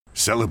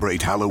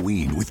Celebrate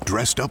Halloween with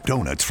dressed-up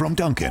donuts from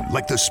Dunkin',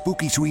 like the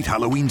spooky sweet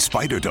Halloween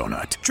spider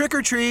donut. Trick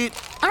or treat.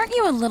 Aren't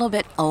you a little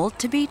bit old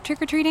to be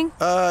trick-or-treating?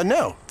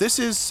 No. This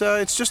is,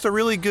 it's just a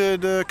really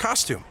good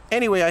costume.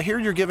 Anyway, I hear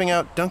you're giving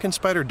out Dunkin'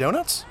 Spider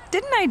donuts?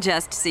 Didn't I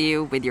just see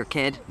you with your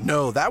kid?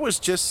 No, that was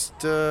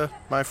just,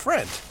 my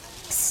friend.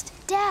 Psst,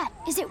 Dad,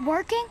 is it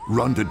working?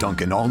 Run to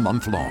Dunkin' all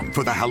month long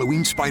for the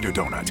Halloween spider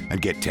donut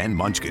and get 10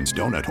 Munchkins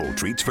donut hole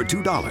treats for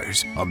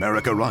 $2.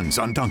 America runs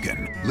on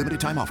Dunkin'. Limited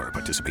time offer.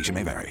 Participation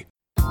may vary.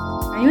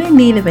 Are you in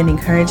need of an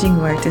encouraging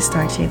word to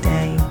start your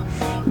day?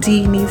 Do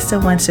you need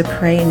someone to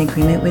pray in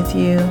agreement with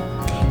you?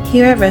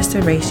 Here at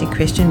Restoration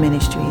Christian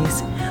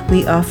Ministries,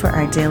 we offer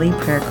our daily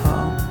prayer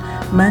call,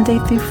 Monday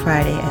through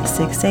Friday at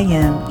 6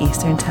 a.m.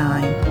 Eastern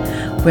Time,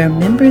 where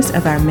members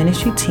of our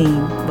ministry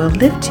team will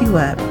lift you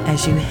up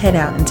as you head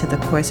out into the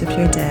course of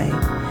your day.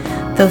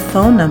 The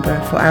phone number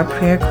for our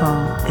prayer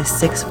call is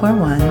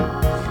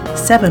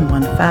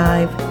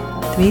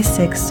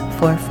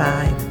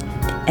 641-715-3645.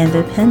 And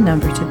the PIN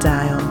number to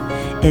dial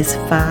is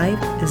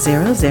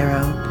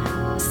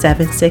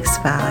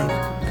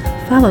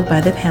 500-765, followed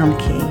by the pound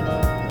key.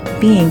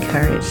 Be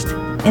encouraged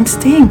and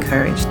stay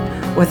encouraged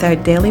with our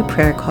daily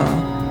prayer call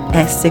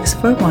at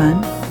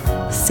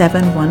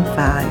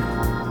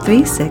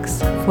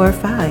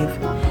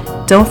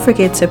 641-715-3645. Don't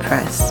forget to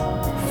press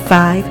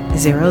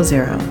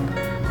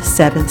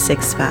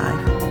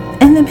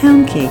 500-765 and the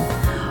pound key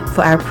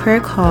for our prayer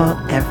call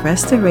at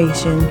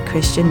Restoration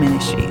Christian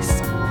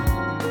Ministries.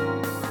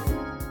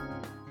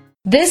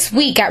 This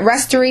week at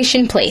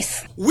Restoration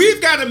Place.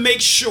 We've got to make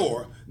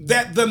sure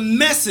that the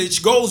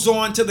message goes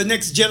on to the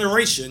next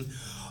generation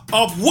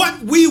of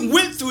what we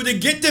went through to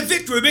get the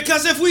victory.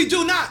 Because if we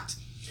do not,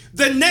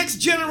 the next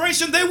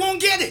generation, they won't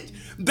get it.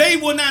 They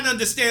will not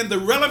understand the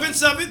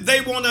relevance of it.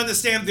 They won't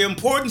understand the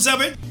importance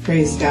of it.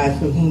 Praise God,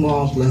 from whom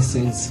all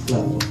blessings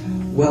flow.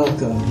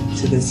 Welcome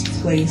to this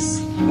place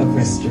of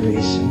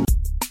restoration.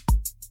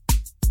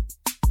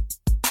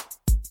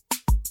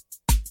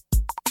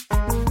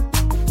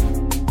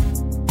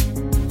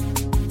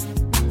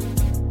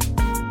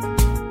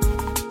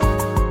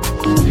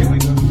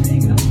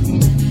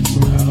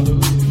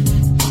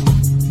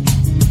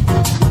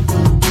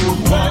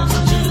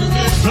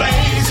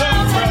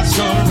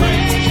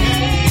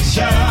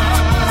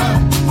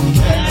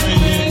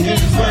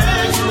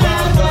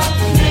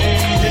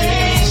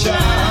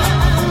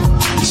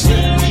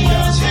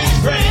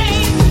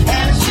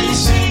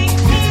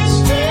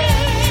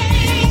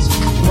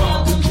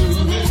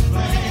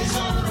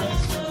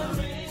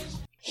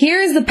 Here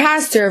is the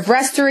pastor of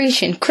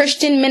Restoration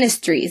Christian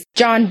Ministries,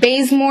 John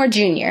Bazemore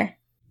Jr.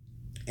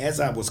 As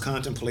I was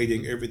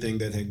contemplating everything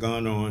that had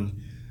gone on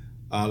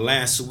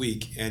last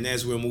week, and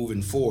as we're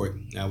moving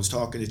forward, I was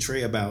talking to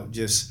Trey about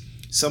just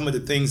some of the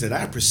things that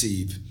I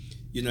perceive,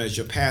 as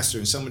your pastor,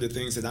 and some of the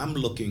things that I'm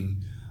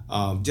looking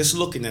at.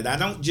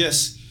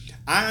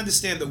 I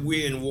understand that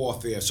we're in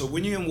warfare. So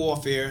when you're in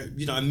warfare,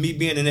 and me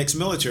being an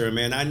ex-military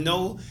man, I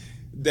know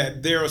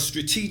that there are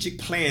strategic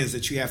plans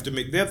that you have to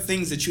make. There are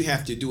things that you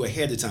have to do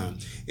ahead of time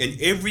in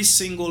every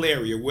single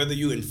area, whether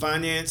you're in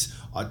finance,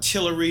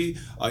 artillery,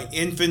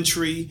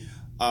 infantry.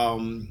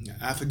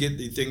 I forget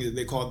the thing that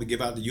they call to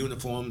give out the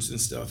uniforms and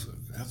stuff.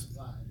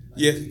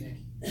 Yeah.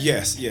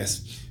 Yes.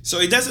 So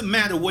it doesn't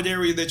matter what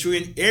area that you're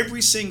in.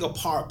 Every single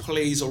part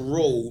plays a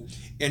role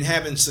in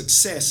having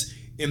success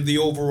in the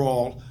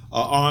overall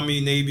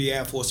Army, Navy,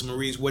 Air Force,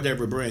 Marines,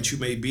 whatever branch you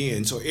may be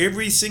in. So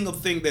every single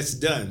thing that's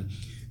done,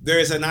 there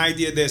is an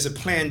idea, there's a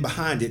plan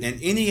behind it. And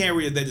any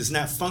area that is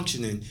not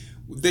functioning,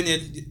 then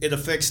it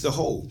affects the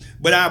whole.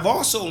 But I've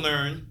also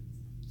learned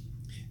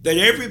that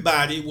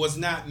everybody was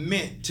not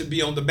meant to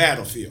be on the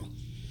battlefield.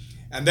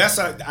 And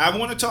I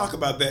want to talk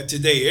about that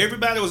today.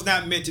 Everybody was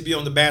not meant to be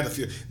on the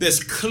battlefield.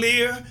 There's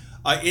clear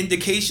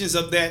indications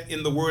of that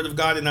in the Word of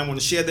God, and I want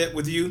to share that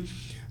with you,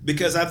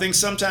 because I think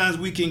sometimes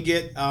we can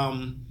get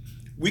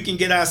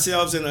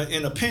ourselves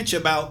in a pinch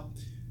about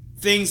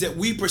things that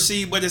we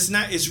perceive, but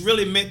it's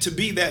really meant to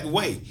be that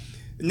way.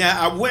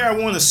 Now, where I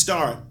want to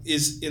start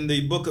is in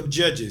the book of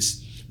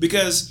Judges,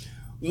 because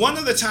one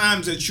of the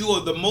times that you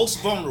are the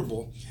most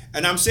vulnerable,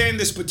 and I'm saying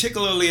this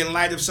particularly in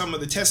light of some of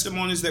the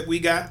testimonies that we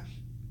got,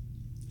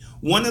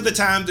 one of the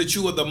times that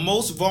you are the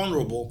most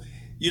vulnerable,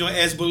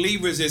 as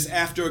believers, is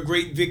after a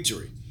great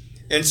victory.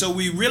 And so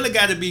we really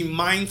got to be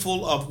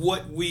mindful of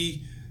what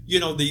we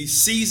the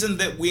season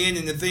that we're in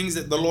and the things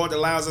that the Lord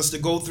allows us to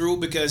go through,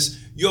 because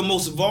your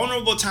most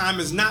vulnerable time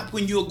is not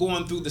when you're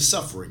going through the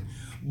suffering,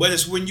 but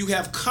it's when you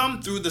have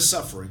come through the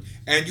suffering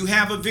and you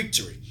have a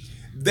victory.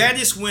 That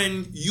is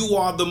when you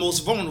are the most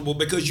vulnerable,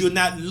 because you're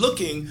not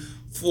looking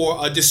for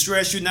a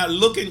distress, you're not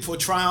looking for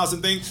trials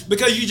and things,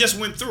 because you just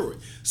went through it.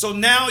 So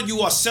now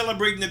you are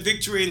celebrating the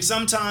victory, and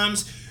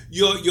sometimes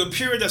your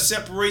period of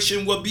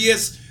separation will be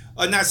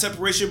not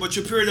separation, but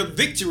your period of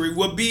victory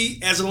will be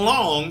as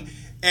long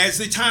as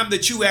the time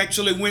that you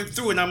actually went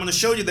through. And I'm going to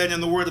show you that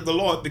in the Word of the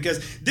Lord,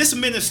 because this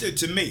ministered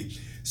to me.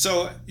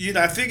 So,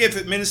 I figure if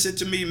it ministered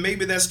to me,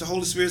 maybe that's the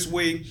Holy Spirit's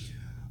way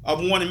of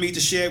wanting me to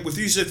share it with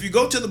you. So if you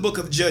go to the book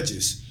of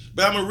Judges,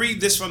 but I'm going to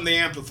read this from the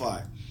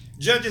Amplified.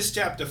 Judges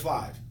chapter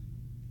 5.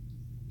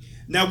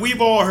 Now,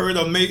 we've all heard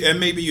of, and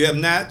maybe you have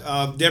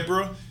not,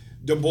 Deborah,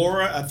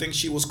 I think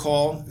she was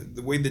called,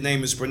 the way the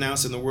name is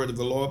pronounced in the word of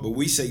the Lord, but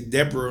we say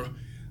Deborah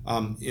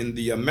in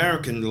the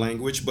American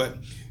language. But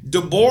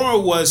Deborah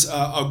was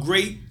a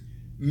great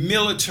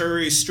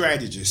military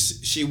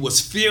strategist. She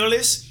was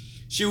fearless.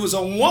 She was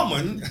a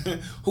woman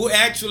who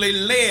actually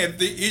led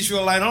the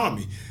Israelite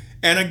army.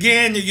 And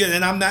again,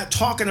 and I'm not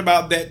talking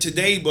about that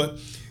today, but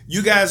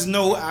you guys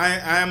know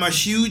I am a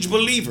huge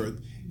believer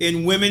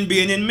in women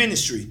being in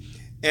ministry.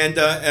 And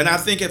I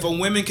think if a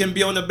woman can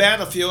be on the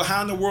battlefield,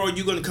 how in the world are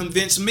you going to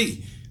convince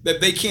me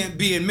that they can't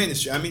be in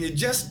ministry? I mean, it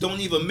just don't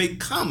even make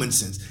common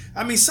sense.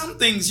 I mean, some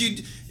things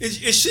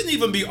it shouldn't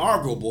even be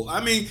arguable.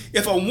 I mean,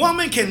 if a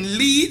woman can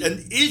lead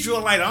an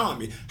Israelite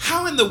army,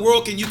 how in the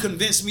world can you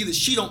convince me that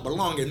she don't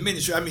belong in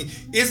ministry? I mean,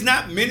 it's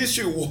not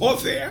ministry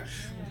warfare.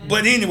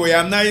 But anyway,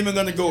 I'm not even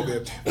going to go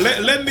there.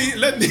 Let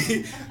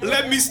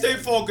me stay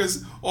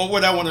focused on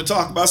what I want to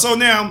talk about. So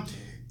now,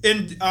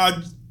 in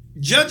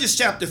Judges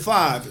chapter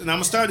 5, and I'm going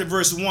to start at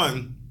verse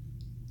 1.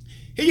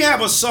 Here you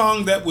have a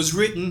song that was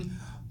written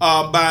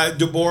by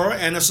Deborah,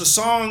 and it's a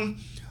song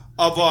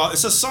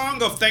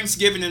of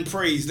thanksgiving and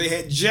praise. They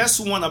had just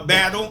won a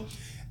battle,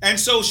 and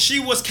so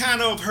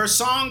her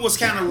song was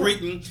kind of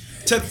written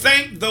to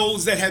thank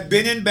those that had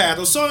been in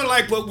battle, sort of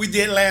like what we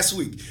did last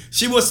week.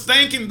 She was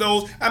thanking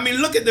those. I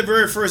mean, look at the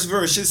very first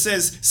verse. It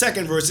says,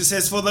 second verse, it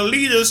says, for the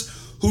leaders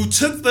who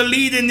took the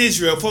lead in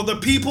Israel, for the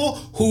people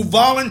who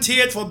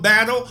volunteered for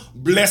battle,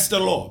 bless the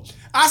Lord.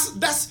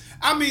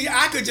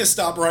 I could just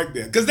stop right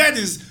there, because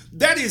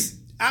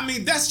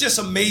that's just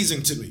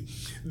amazing to me,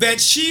 that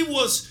she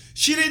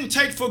didn't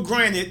take for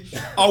granted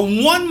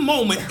one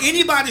moment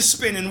anybody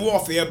spent in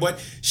warfare, but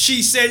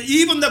she said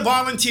even the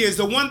volunteers,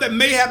 the one that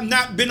may have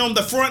not been on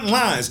the front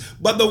lines,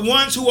 but the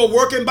ones who are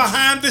working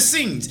behind the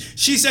scenes,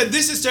 she said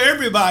this is to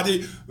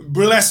everybody,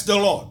 bless the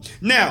Lord.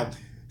 Now,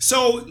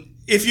 so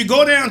if you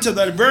go down to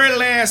the very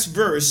last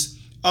verse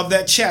of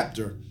that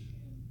chapter,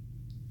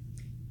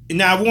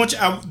 now I want you,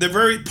 the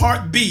very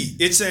part B,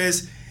 it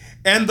says,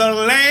 and the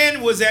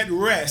land was at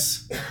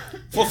rest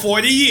for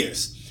 40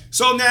 years.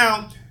 So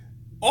now,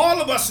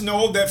 all of us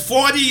know that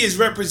 40 is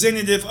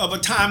representative of a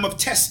time of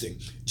testing.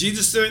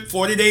 Jesus said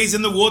 40 days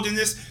in the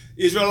wilderness.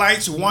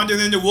 Israelites wandered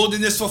in the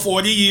wilderness for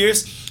 40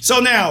 years. So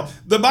now,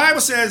 the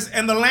Bible says,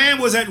 and the land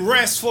was at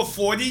rest for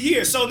 40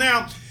 years. So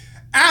now,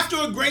 after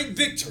a great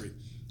victory,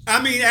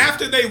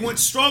 after they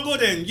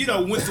struggled and,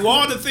 went through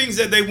all the things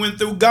that they went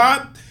through,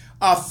 God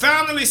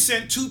finally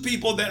sent two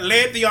people that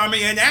led the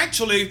army. And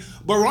actually,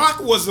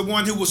 Barak was the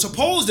one who was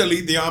supposed to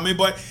lead the army,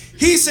 but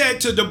he said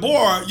to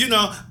Deborah,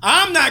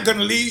 I'm not going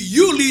to lead.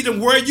 You lead them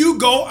where you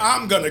go,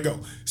 I'm going to go.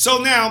 So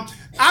now,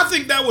 I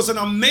think that was an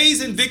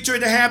amazing victory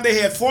to have. They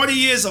had 40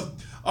 years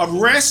of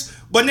rest.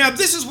 But now,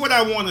 this is what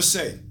I want to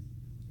say.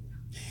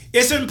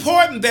 It's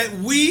important that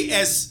we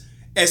as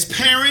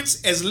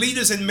parents, as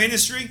leaders in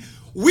ministry,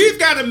 we've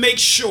got to make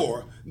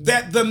sure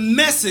that the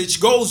message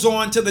goes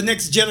on to the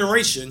next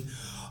generation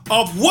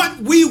of what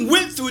we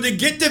went through to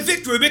get the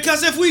victory.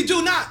 Because if we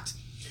do not,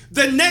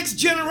 the next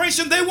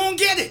generation, they won't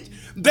get it.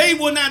 They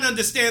will not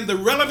understand the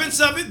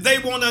relevance of it. They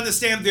won't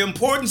understand the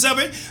importance of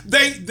it.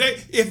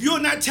 If you're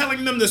not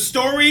telling them the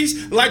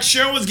stories, like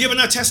Cheryl was giving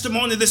her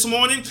testimony this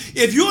morning,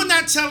 if you're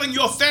not telling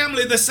your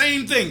family the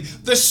same thing,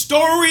 the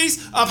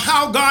stories of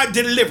how God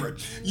delivered,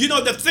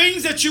 the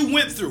things that you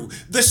went through,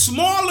 the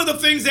smaller the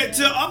things that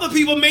to other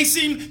people may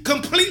seem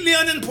completely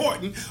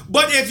unimportant,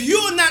 but if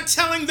you're not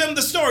telling them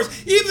the stories,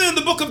 even in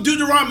the book of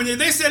Deuteronomy,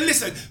 they said,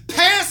 listen,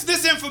 pass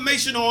this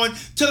information on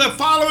to the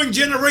following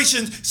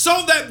generations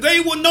so that they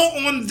will know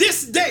on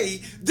this day,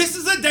 this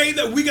is a day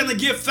that we're going to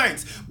give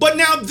thanks. But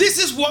now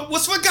this is what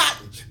was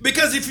forgotten.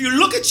 Because if you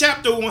look at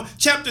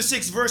chapter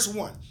 6, verse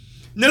 1.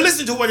 Now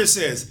listen to what it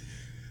says.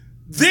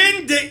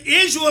 Then the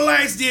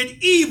Israelites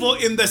did evil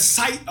in the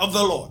sight of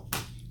the Lord.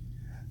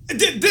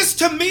 This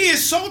to me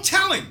is so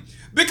telling.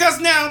 Because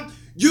now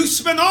you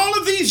spend all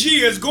of these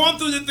years going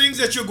through the things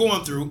that you're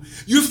going through.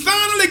 You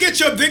finally get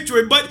your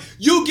victory, but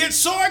you get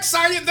so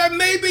excited that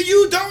maybe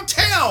you don't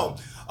tell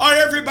or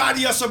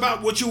everybody else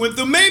about what you went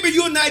through. Maybe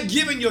you're not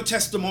giving your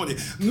testimony.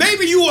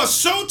 Maybe you are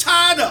so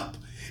tied up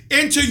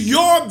into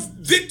your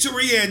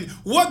victory and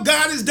what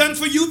God has done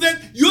for you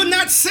that you're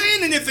not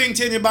saying anything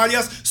to anybody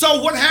else.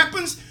 So what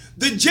happens?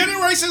 The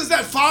generations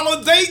that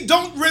follow, they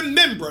don't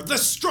remember the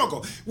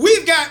struggle.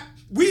 We've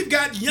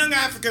got young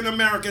African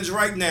Americans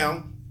right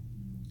now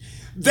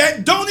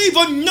that don't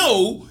even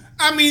know.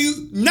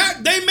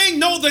 They may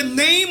know the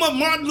name of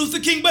Martin Luther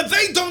King, but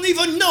they don't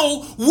even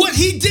know what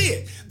he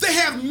did. They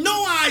have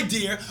no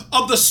idea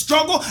of the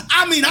struggle.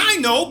 I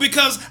know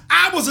because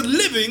I was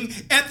living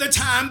at the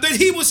time that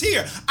he was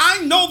here.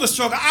 I know the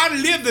struggle. I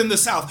lived in the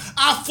South.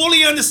 I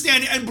fully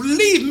understand it. And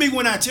believe me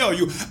when I tell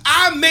you,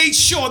 I made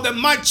sure that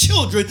my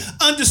children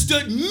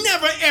understood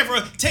never,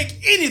 ever take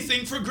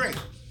anything for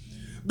granted.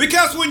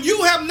 Because when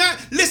you have not,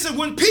 listen,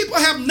 when people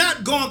have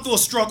not gone through a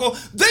struggle,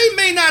 they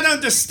may not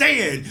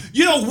understand,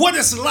 what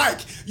it's like,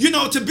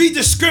 to be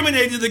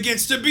discriminated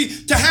against,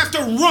 to have to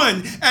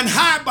run and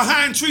hide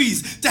behind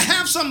trees, to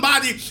have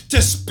somebody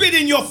to spit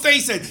in your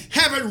face and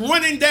have it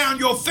running down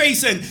your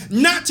face, and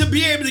not to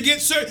be able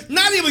to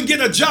not even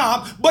get a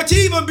job, but to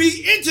even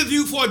be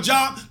interviewed for a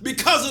job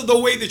because of the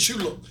way that you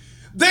look.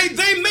 They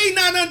may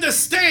not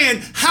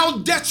understand how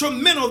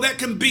detrimental that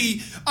can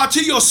be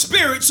to your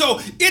spirit. So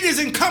it is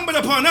incumbent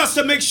upon us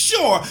to make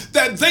sure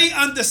that they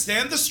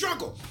understand the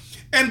struggle.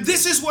 And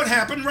this is what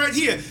happened right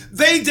here.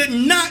 They did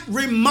not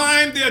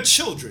remind their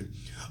children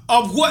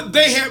of what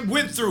they had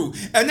went through.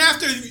 And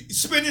after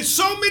spending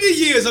so many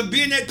years of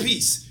being at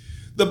peace,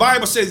 the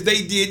Bible says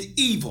they did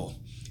evil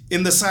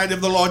in the sight of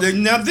the Lord.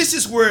 And now this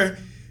is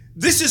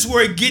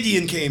where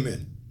Gideon came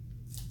in.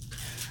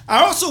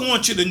 I also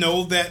want you to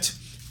know that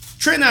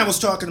Trey and I was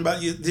talking about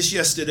this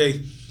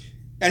yesterday,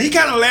 and he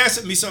kind of laughs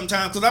at me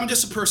sometimes because I'm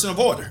just a person of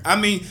order. I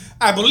mean,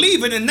 I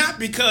believe in it not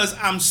because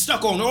I'm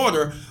stuck on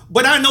order,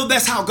 but I know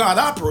that's how God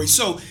operates.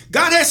 So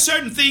God has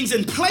certain things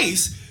in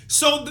place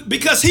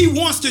because he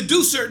wants to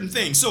do certain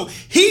things. So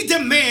he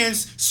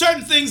demands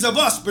certain things of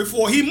us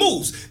before he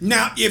moves.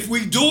 Now, if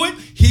we do it,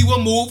 he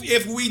will move.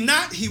 If we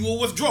not, he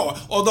will withdraw,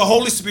 or the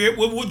Holy Spirit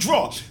will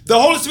withdraw.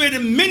 The Holy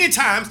Spirit many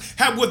times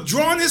have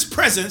withdrawn his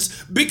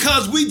presence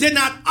because we did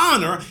not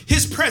honor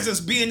his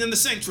presence being in the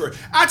sanctuary.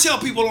 I tell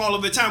people all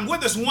of the time,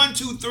 whether it's 1,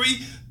 2,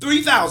 3,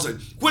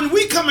 3,000, when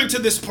we come into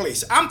this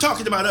place, I'm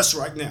talking about us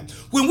right now.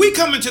 When we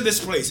come into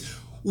this place,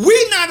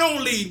 we not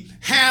only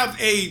have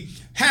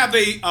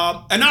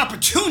an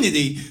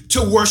opportunity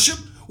to worship,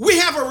 we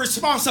have a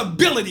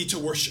responsibility to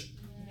worship.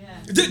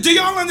 Yeah. Do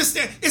y'all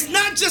understand? It's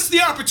not just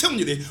the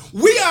opportunity.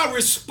 We are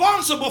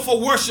responsible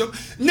for worship.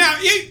 Now,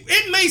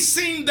 it may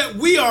seem that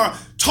we are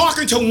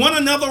talking to one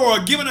another or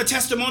giving a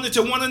testimony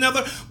to one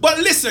another, but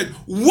listen,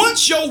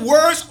 once your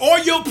words or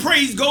your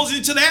praise goes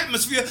into the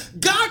atmosphere,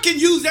 God can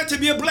use that to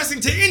be a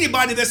blessing to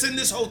anybody that's in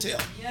this hotel.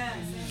 Yes.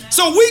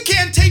 So we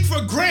can't take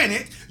for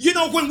granted,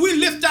 when we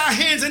lift our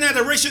hands in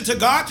adoration to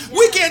God,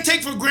 we can't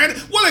take for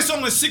granted, well, it's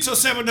only 6 or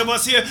 7 of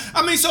us here.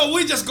 So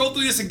we just go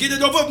through this and get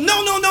it over.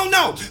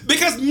 No.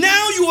 Because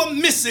now you are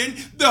missing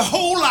the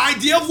whole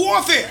idea of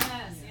warfare.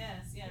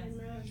 Yes.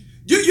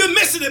 You're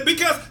missing it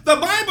because the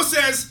Bible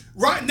says,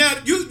 right now,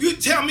 you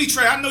tell me,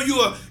 Trey, I know you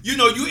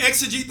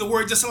exegete the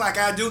word just like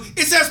I do.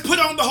 It says, put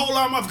on the whole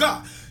armor of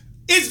God.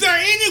 Is there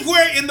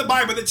anywhere in the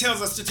Bible that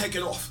tells us to take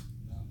it off?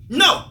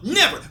 No,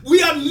 never.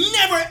 We are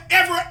never,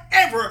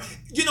 ever,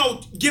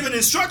 given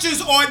instructions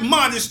or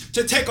admonished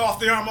to take off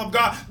the armor of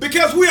God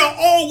because we are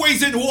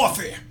always in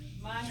warfare.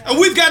 And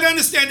we've got to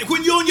understand that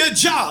when you're on your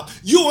job,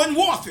 you're in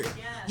warfare.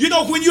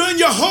 Yes. When you're in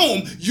your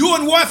home, you're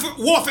in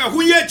warfare.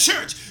 When you're at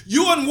church,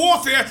 you're in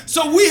warfare.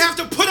 So we have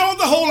to put on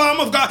the whole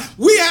armor of God.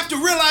 We have to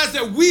realize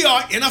that we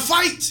are in a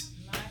fight.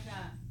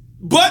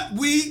 But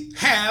we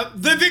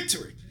have the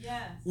victory.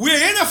 Yes. We're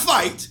in a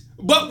fight,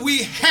 but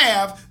we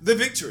have the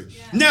victory.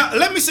 Yeah. Now,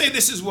 let me say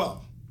this as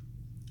well.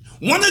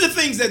 One of the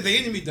things that the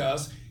enemy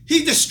does,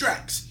 he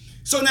distracts.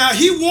 So now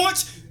he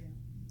wants,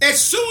 as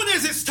soon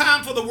as it's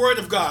time for the word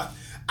of God,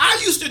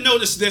 I used to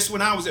notice this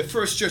when I was at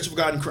First Church of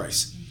God in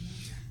Christ.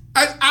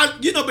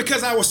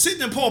 Because I was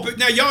sitting in the pulpit.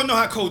 Now, y'all know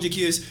how Kojic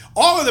is.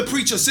 All of the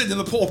preachers sit in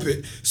the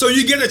pulpit. So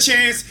you get a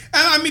chance.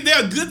 And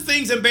there are good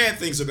things and bad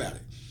things about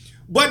it.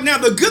 But now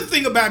the good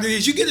thing about it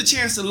is you get a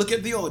chance to look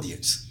at the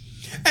audience.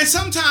 And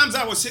sometimes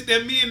I would sit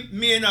there, me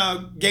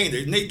and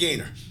Gaynor, Nate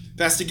Gaynor,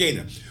 Pastor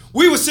Gaynor,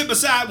 we would sit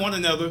beside one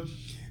another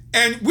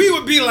and we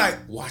would be like,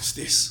 watch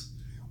this.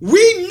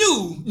 We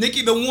knew,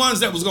 Nikki, the ones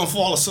that was going to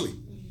fall asleep.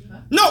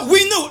 No,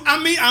 we knew.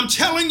 I'm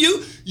telling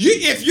you,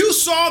 if you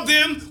saw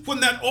them when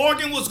that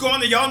organ was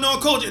going, and y'all know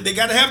a culture, they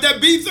got to have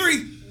that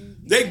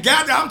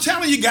B3. I'm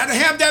telling you, got to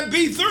have that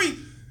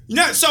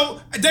B3. So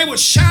they would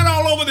shout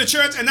all over the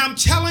church, and I'm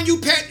telling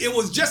you, Pat, it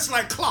was just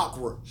like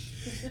clockwork.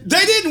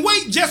 They didn't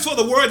wait just for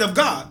the word of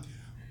God.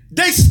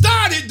 They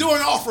started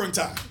during offering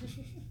time.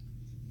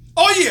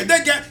 Oh yeah,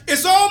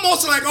 it's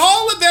almost like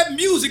all of that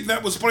music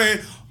that was playing,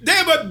 they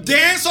would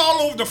dance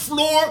all over the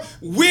floor,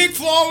 wig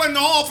falling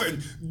off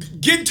and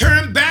getting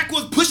turned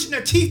backwards, pushing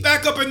their teeth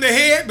back up in their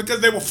head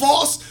because they were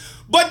false.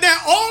 But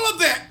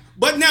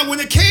now when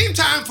it came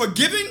time for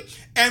giving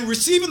and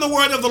receiving the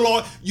word of the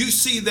Lord, you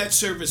see that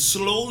service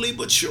slowly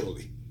but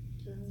surely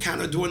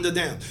kind of dwindle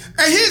down.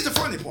 And here's the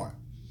funny part.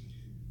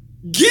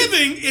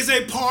 Giving is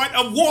a part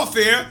of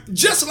warfare,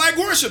 just like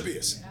worship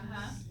is.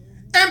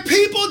 And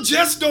people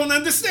just don't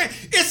understand.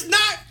 It's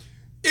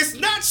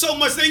not so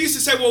much, they used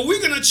to say, well, we're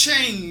going to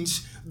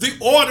change the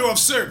order of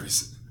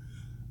service.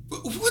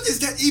 What does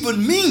that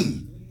even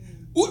mean?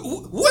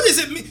 What does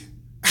it mean?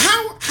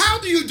 How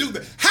do you do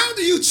that? How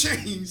do you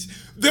change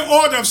the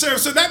order of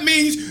service? So that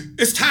means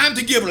it's time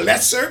to give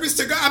less service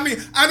to God.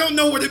 I don't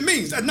know what it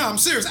means. No, I'm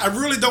serious. I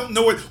really don't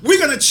know it. We're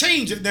going to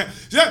change it now.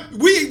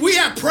 We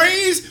have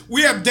praise.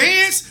 We have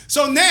dance.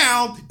 So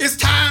now it's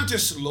time to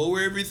slow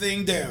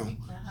everything down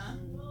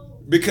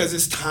because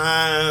it's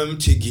time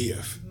to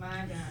give.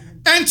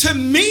 And to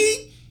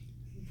me,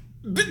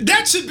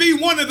 That should be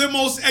one of the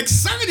most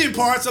exciting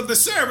parts of the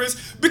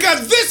service,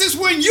 because this is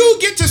when you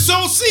get to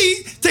sow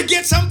seed to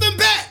get something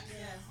back.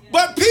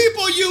 But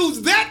people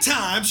use that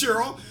time,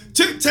 Cheryl,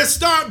 to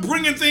start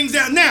bringing things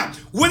down. Now,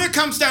 when it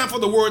comes down for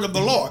the word of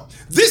the Lord,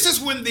 this is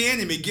when the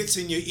enemy gets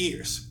in your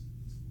ears.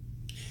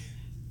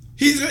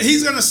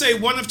 He's going to say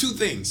one of two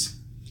things.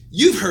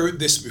 You've heard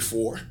this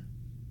before.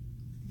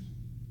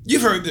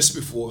 You've heard this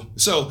before.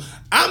 So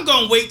I'm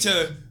going to wait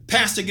till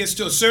pastor gets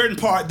to a certain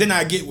part, then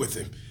I get with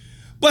him.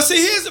 But see,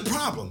 here's the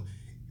problem.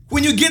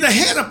 When you get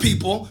ahead of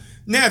people,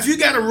 now if you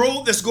got a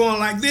road that's going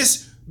like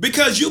this,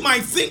 because you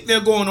might think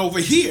they're going over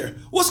here,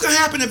 what's going to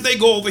happen if they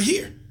go over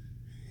here?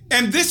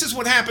 And this is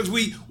what happens.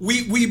 We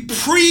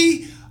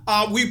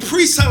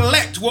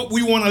pre-select what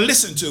we want to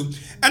listen to.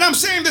 And I'm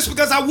saying this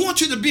because I want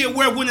you to be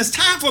aware when it's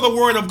time for the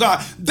word of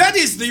God, that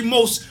is the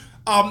most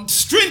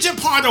stringent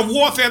part of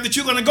warfare that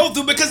you're going to go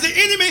through, because the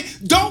enemy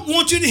don't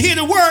want you to hear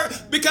the word,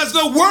 because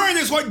the word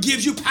is what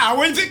gives you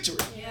power and victory.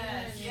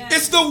 Yes.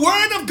 It's the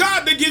word of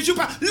God that gives you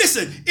power.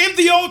 Listen, in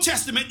the Old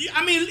Testament,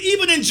 I mean,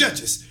 even in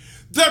Judges,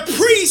 the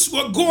priests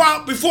would go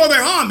out before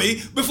their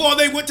army before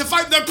they went to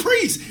fight. The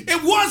priests,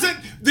 it wasn't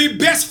the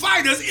best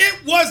fighters.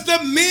 It was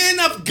the men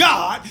of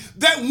God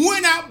that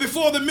went out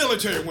before the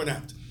military went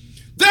out.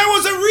 There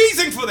was a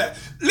reason for that.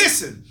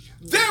 Listen,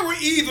 there were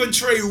even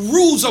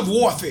rules of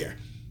warfare.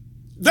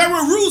 There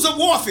were rules of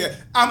warfare.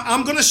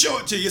 I'm going to show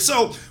it to you.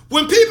 So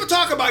when people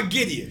talk about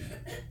Gideon,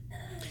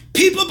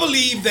 people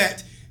believe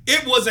that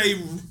it was a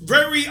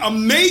very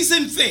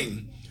amazing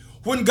thing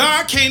when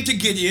God came to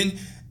Gideon.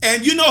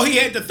 And you know he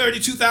had the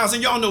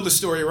 32,000. Y'all know the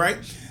story, right?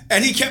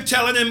 And he kept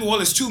telling them, well,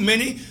 it's too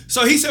many.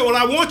 So he said, well,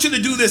 I want you to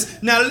do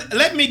this. Now,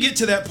 let me get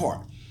to that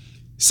part.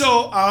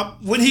 So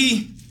when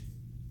he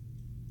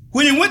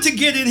went to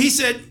Gideon, he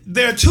said,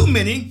 there are too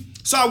many.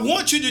 So I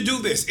want you to do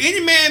this. Any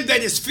man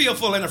that is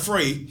fearful and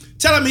afraid,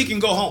 tell him he can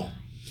go home.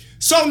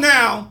 So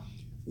now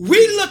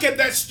we look at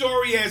that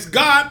story as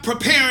God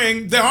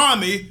preparing the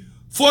army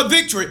for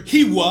victory.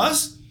 He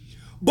was,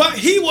 but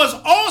he was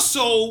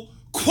also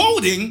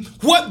quoting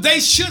what they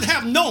should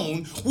have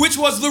known, which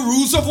was the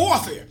rules of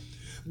warfare.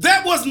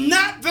 That was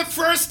not the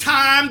first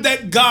time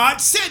that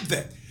God said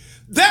that.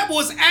 That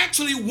was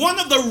actually one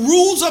of the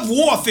rules of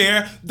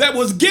warfare that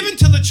was given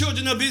to the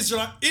children of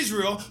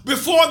Israel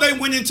before they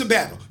went into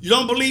battle. You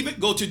don't believe it?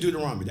 Go to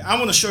Deuteronomy. I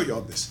want to show you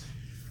all this.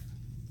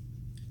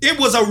 It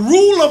was a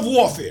rule of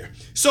warfare.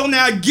 So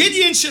now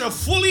Gideon should have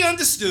fully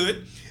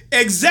understood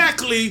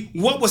exactly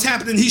what was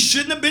happening. He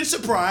shouldn't have been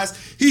surprised.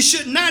 He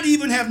should not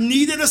even have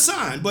needed a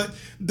sign. But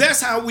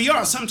that's how we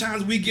are.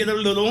 Sometimes we get a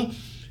little,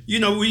 we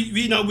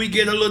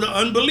get a little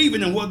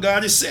unbelieving in what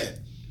God has said.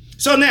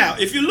 So now,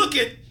 if you look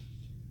at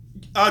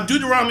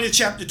Deuteronomy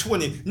chapter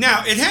 20,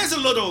 now it has a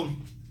little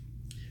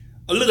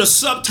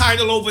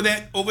subtitle over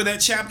that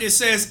chapter. It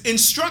says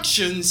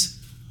instructions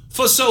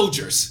for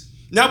soldiers.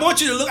 Now I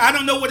want you to look. I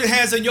don't know what it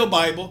has in your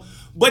Bible,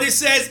 but it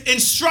says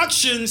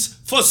instructions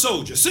for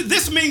soldiers. So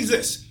this means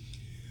this.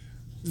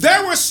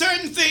 There were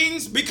certain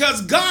things,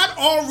 because God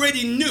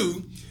already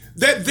knew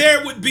that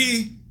there would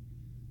be,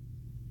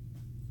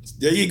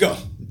 there you go,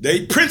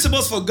 the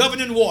principles for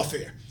governing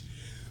warfare.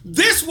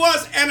 This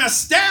was an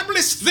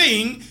established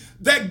thing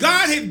that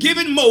God had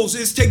given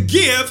Moses to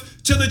give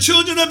to the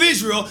children of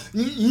Israel,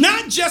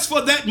 not just for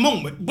that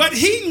moment, but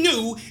he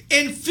knew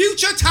in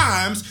future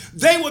times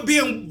they would be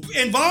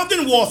involved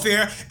in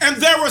warfare, and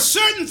there were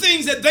certain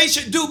things that they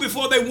should do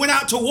before they went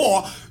out to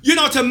war,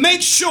 to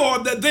make sure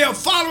that they are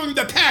following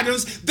the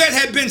patterns that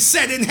had been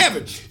set in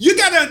heaven. You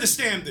got to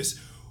understand this.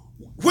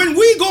 When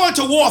we go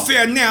into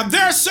warfare now,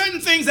 there are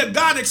certain things that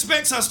God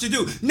expects us to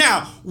do.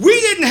 Now, we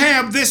didn't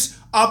have this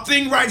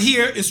thing right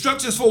here,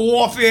 instructions for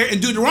warfare in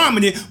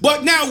Deuteronomy,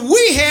 but now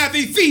we have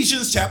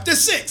Ephesians chapter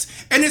 6.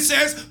 And it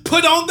says,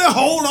 put on the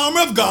whole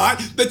armor of God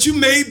that you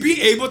may be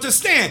able to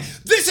stand.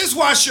 This is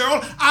why,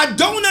 Cheryl, I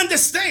don't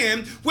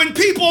understand when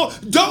people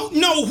don't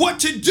know what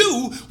to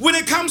do when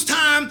it comes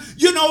time,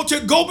 to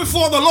go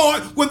before the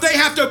Lord, when they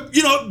have to,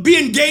 be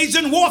engaged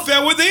in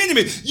warfare with the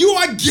enemy. You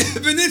are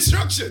given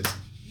instructions.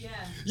 Yeah.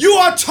 You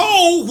are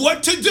told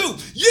what to do.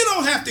 You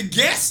don't have to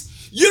guess.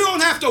 You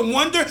don't have to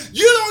wonder.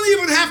 You don't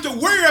even have to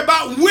worry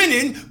about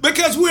winning,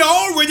 because we're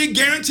already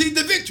guaranteed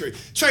the victory.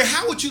 Trey,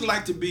 how would you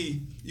like to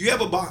be? You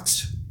ever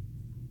boxed?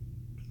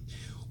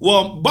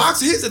 Well,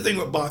 here's the thing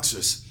with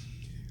boxers.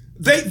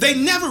 They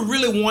never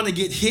really want to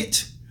get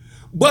hit,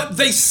 but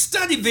they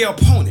study their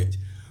opponent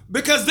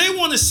because they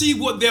want to see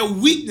what their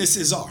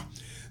weaknesses are.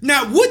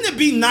 Now, wouldn't it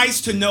be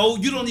nice to know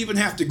you don't even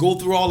have to go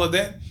through all of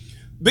that?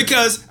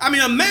 Because,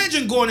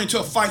 imagine going into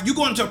a fight. You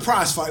go into a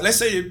prize fight. Let's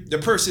say the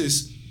person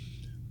is,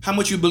 how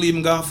much you believe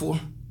in God for?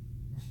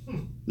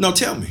 No,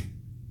 tell me.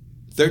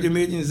 30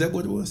 million, is that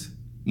what it was?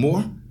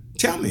 More?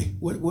 Tell me,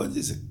 what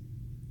is it?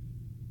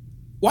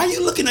 Why are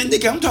you looking at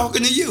Nick? I'm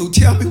talking to you.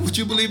 Tell me what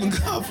you believe in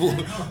God for.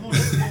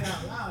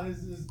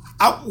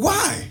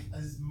 Why?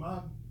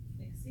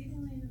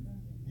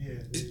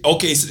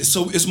 Okay,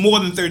 so it's more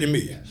than 30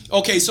 million.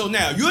 Okay, so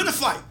now you're in a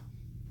fight.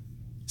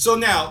 So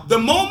now, the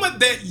moment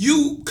that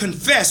you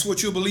confess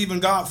what you believe in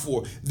God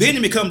for, the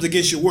enemy comes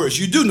against your words.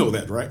 You do know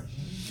that, right?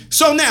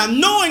 So now,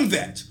 knowing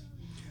that,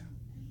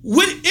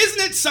 isn't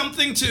it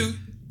something to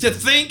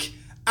think,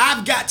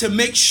 I've got to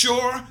make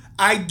sure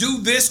I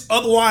do this,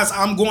 otherwise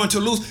I'm going to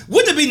lose?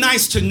 Wouldn't it be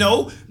nice to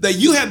know that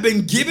you have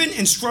been given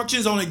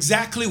instructions on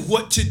exactly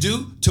what to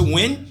do to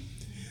win?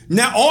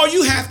 Now, all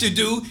you have to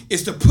do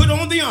is to put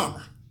on the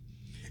armor.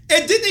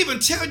 It didn't even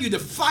tell you to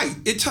fight.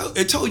 It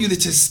told you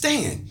to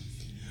stand.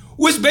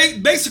 Which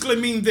basically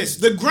means this: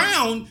 the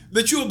ground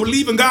that you will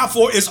believe in God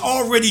for is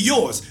already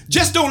yours.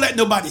 Just don't let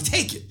nobody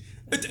take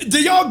it. Do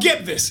y'all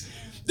get this?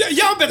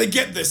 Y'all better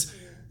get this.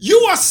 You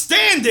are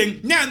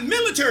standing. Now, in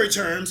military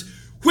terms,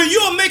 when you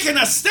are making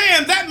a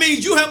stand, that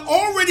means you have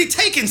already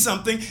taken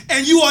something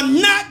and you are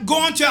not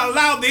going to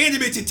allow the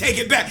enemy to take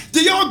it back.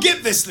 Do y'all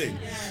get this thing?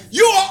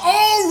 You are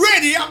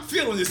already, I'm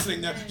feeling this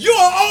thing now. You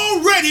are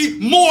already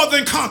more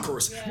than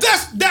conquerors.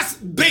 That's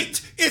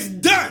baked. It's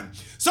done.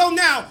 So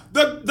now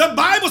the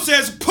Bible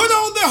says, put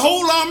on the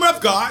whole armor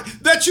of God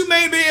that you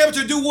may be able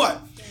to do what?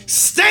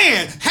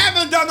 Stand.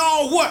 Having done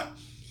all what?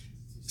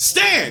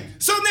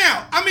 Stand. So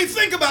now,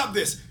 think about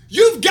this.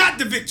 You've got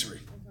the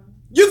victory.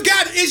 You've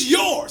got it. It's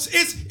yours.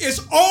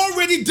 It's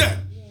already done.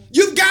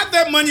 You've got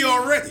that money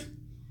already.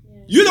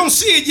 You don't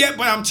see it yet,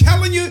 but I'm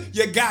telling you,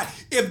 you got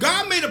it. If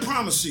God made a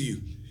promise to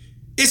you,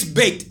 it's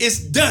baked. It's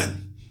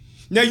done.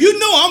 Now, you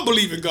know I'm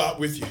believing God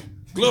with you.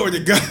 Glory to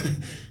God.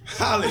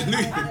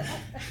 Hallelujah.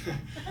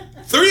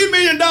 $3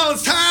 million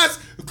tithes,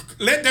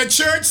 let the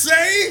church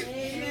say.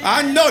 Amen.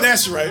 I know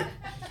that's right.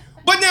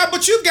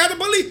 But you got to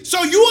believe.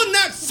 So you are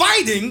not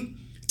fighting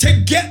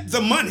to get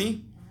the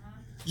money.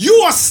 You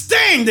are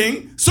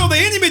standing so the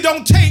enemy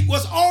don't take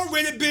what's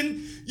already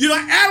been,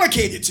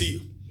 allocated to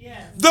you.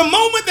 Yes. The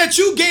moment that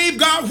you gave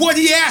God what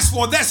he asked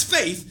for, that's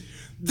faith.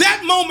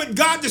 That moment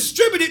God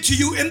distributed to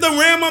you in the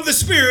realm of the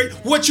spirit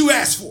what you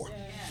asked for.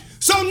 Yes.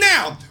 So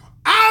now,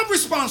 our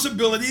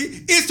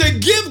responsibility is to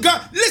give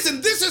God.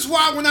 Listen, this is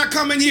why when I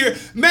come in here,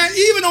 man,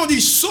 even on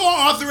these sore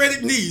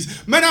arthritic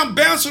knees, man, I'm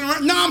bouncing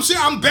around. No,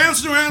 I'm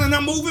bouncing around and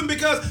I'm moving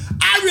because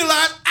I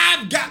realize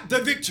I've got the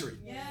victory.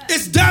 Yeah.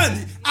 It's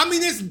done.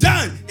 It's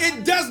done.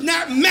 It does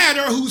not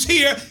matter who's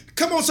here.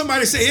 Come on,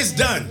 somebody say it's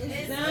done.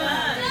 It's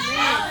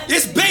done.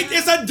 It's baked.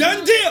 It's a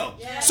done deal.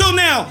 Yeah. So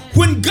now,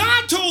 when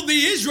God told the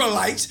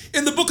Israelites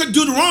in the book of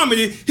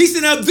Deuteronomy, he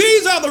said, now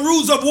these are the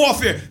rules of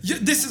warfare.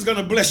 This is going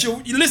to bless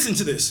you. Listen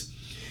to this.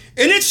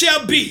 And it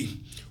shall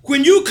be,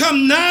 when you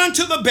come nigh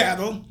to the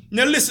battle,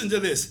 now listen to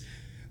this,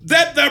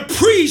 that the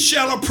priest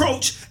shall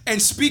approach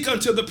and speak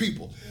unto the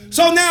people.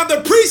 So now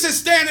the priest is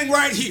standing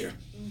right here.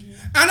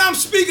 And I'm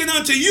speaking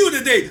unto you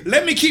today.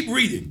 Let me keep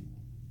reading.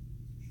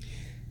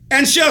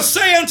 And shall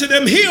say unto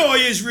them, hear, O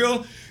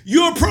Israel,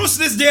 you approach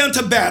this day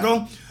unto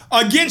battle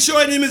against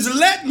your enemies.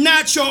 Let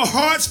not your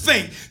hearts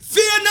faint.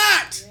 Fear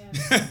not.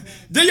 Yeah.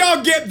 Do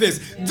y'all get this?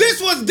 Yeah. This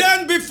was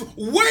done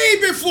way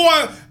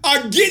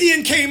before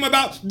Gideon came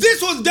about.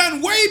 This was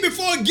done way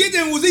before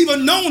Gideon was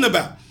even known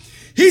about.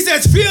 He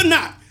says, fear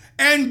not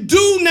and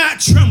do not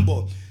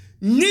tremble,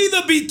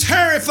 neither be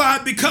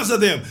terrified because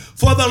of them.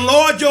 For the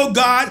Lord your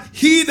God,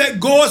 he that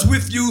goes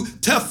with you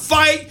to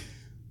fight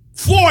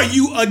for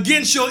you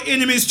against your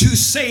enemies to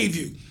save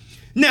you.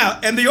 Now,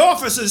 and the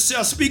officers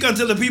shall speak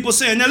unto the people,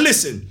 saying, now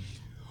listen,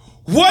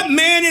 what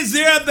man is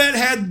there that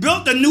hath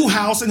built a new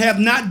house and have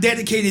not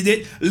dedicated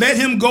it? Let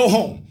him go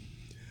home,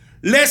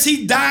 lest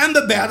he die in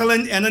the battle,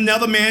 and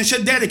another man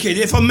should dedicate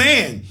it. If a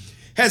man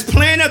has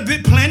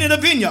planted a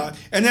vineyard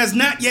and has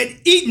not yet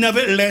eaten of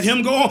it, let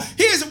him go home.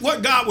 Here's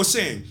what God was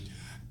saying.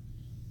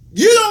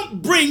 You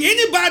don't bring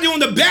anybody on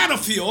the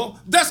battlefield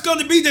that's going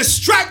to be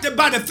distracted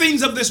by the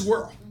things of this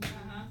world.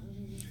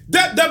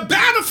 The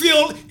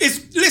battlefield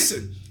is,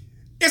 listen,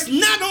 it's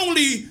not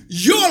only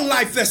your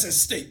life that's at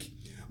stake.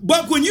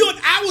 But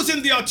I was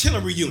in the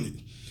artillery unit.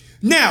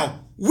 Now,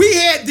 we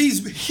had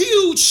these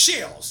huge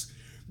shells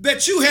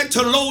that you had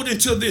to load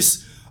into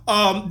this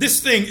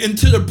thing,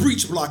 into the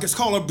breech block. It's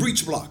called a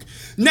breech block.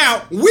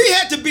 Now, we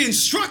had to be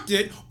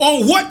instructed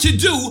on what to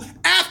do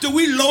after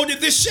we loaded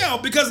this shell,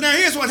 because now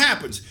here's what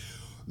happens.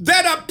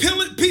 That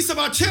piece of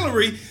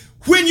artillery,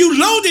 when you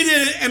loaded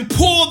it and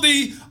pulled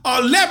the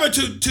lever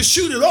to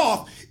shoot it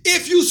off,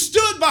 if you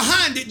stood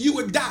behind it, you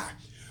would die.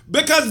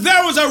 Because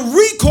there was a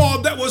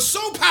recoil that was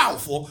so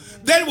powerful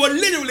that it would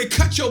literally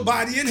cut your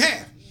body in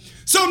half.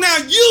 So now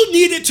you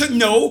needed to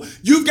know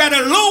you've got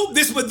to load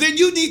this, but then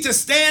you need to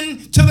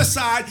stand to the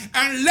side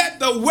and let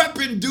the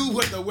weapon do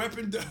what the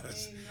weapon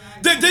does.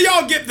 Do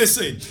y'all get this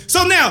thing?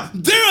 So now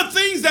there are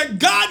things that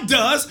God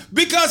does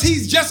because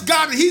he's just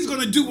God and he's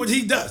going to do what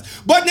he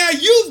does. But now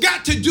you've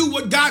got to do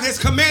what God has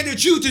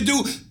commanded you to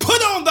do.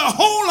 Put on the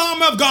whole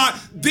armor of God,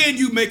 then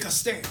you make a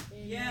stand.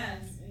 Yes.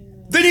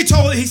 Then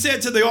he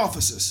said to the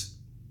officers,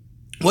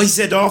 he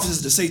said to the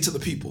officers to say to the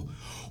people,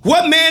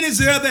 what man is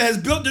there that has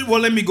built it? Well,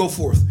 let me go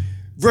forth.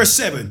 Verse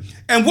 7.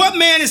 And what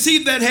man is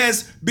he that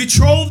has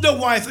betrothed a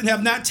wife and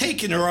have not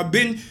taken her or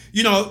been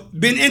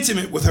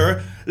intimate with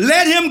her?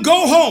 Let him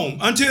go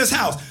home unto his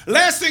house.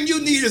 Last thing you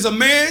need is a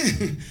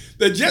man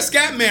that just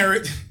got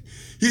married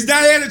He's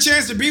not had a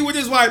chance to be with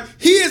his wife.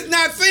 He is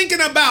not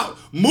thinking about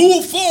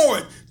move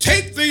forward,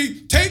 take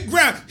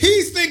ground.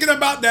 He's thinking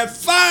about that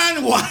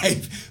fine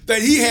wife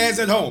that he has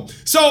at home.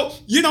 So,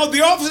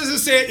 the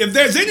officers said, if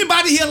there's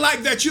anybody here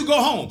like that, you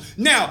go home.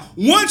 Now,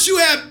 once you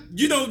have,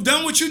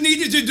 done what you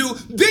needed to do,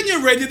 then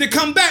you're ready to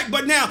come back.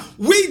 But now,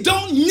 we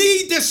don't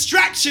need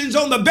distractions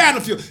on the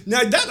battlefield.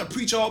 Now, that'll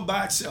preach all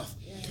by itself.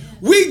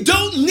 We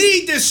don't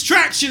need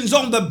distractions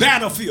on the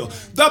battlefield.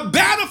 The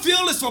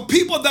battlefield is for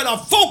people that are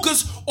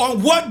focused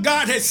on what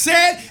God has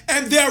said,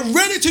 and they're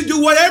ready to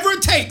do whatever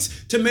it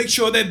takes to make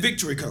sure that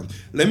victory comes.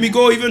 Let me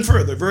go even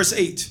further. Verse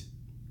 8.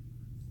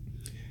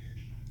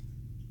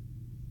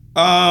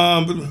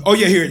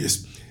 Here it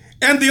is.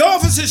 And the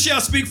officers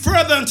shall speak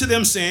further unto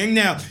them, saying,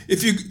 now,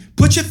 if you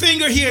put your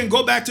finger here and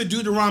go back to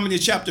Deuteronomy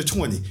chapter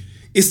 20,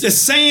 it's the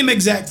same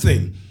exact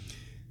thing.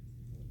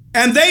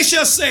 And they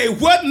shall say,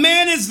 what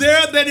man is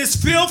there that is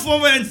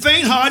fearful and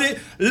faint-hearted?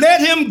 Let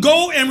him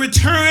go and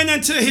return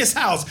unto his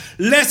house,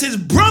 lest his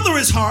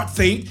brother's heart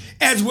faint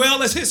as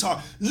well as his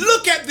heart.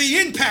 Look at the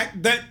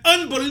impact that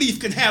unbelief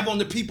can have on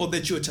the people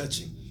that you're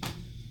touching.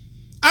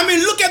 I mean,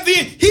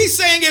 he's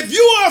saying if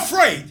you are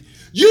afraid,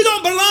 you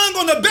don't belong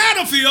on the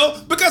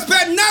battlefield, because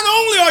not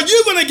only are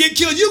you going to get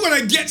killed, you're going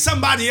to get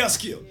somebody else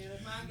killed.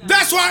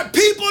 That's why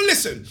people,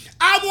 listen,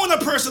 I want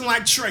a person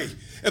like Trey.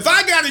 If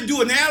I got to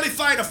do an alley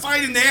fight, a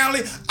fight in the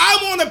alley, I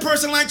want a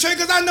person like Trey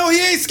because I know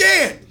he ain't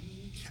scared.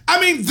 I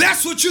mean,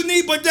 that's what you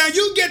need. But now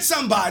you get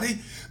somebody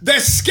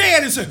that's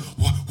scared and say,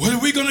 what are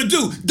we going to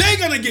do? They're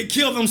going to get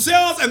killed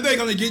themselves and they're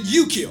going to get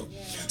you killed.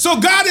 So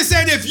God is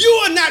saying, if you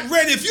are not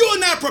ready, if you are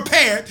not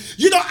prepared,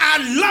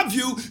 I love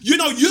you. You're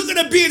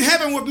going to be in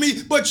heaven with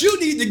me, but you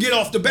need to get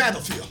off the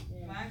battlefield.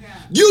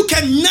 You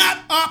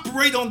cannot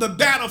operate on the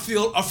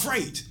battlefield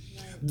afraid.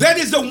 That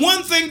is the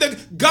one thing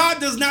that God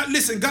does not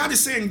listen. God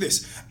is saying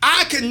this.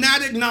 I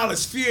cannot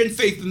acknowledge fear and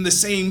faith in the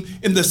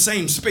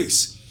same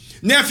space.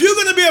 Now, if you're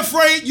going to be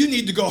afraid, you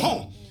need to go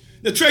home.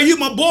 Now, Trey, you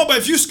my boy, but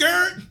if you're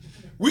scared,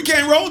 we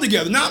can't roll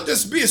together. Now, I'm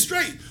just being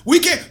straight. We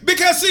can't,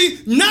 because see,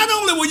 not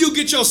only will you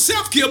get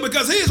yourself killed,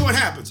 because here's what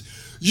happens.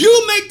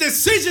 You make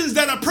decisions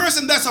that a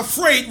person that's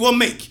afraid will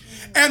make.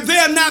 And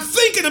they're not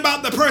thinking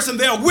about the person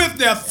they're with.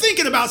 They're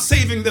thinking about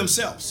saving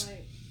themselves.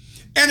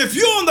 And if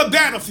you're on the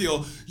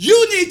battlefield,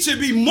 you need to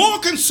be more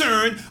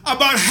concerned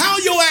about how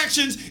your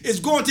actions is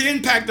going to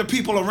impact the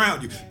people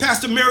around you.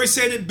 Pastor Mary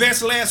said it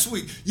best last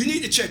week. You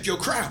need to check your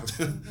crowd.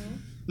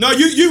 No,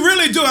 you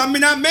really do. I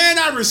mean,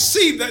 I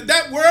received that.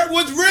 That word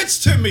was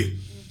rich to me.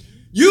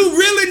 You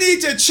really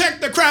need to check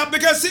the crowd,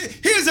 because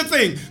here's the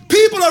thing.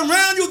 People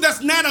around you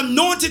that's not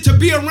anointed to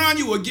be around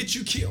you will get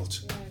you killed.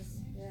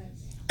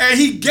 And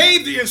he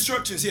gave the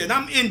instructions here, and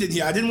I'm ending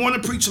here. I didn't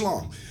want to preach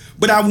long.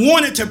 But I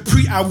wanted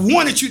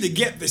you to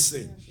get this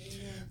thing.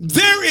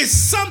 There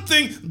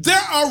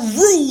are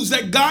rules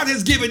that God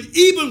has given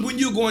even when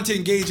you're going to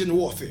engage in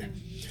warfare.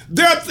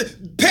 There are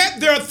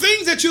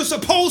things that you're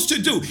supposed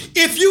to do.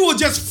 If you will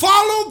just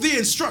follow the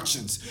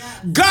instructions,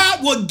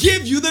 God will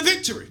give you the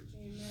victory.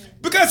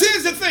 Because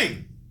here's the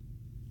thing.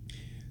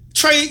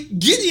 Trey,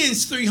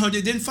 Gideon's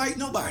 300 didn't fight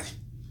nobody.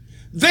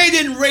 They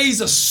didn't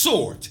raise a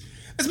sword.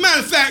 As a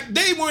matter of fact,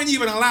 they weren't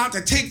even allowed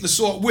to take the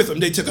sword with them.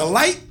 They took a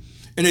light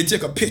and they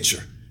took a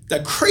picture.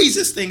 The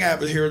craziest thing I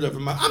ever heard of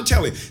in my life. I'm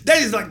telling you, that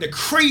is like the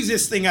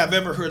craziest thing I've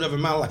ever heard of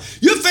in my life.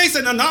 You're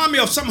facing an army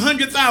of some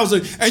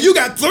 100,000 and you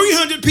got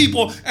 300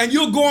 people and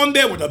you're going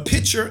there with a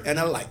picture and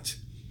a light.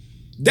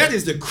 That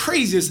is the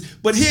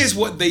craziest. But here's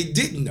what they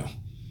didn't know.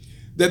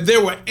 That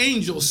there were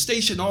angels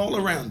stationed all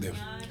around them,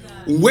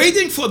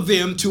 waiting for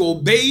them to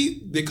obey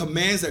the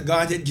commands that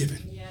God had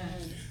given.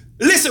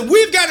 Listen,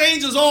 we've got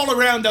angels all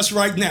around us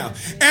right now,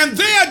 and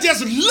they are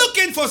just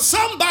looking for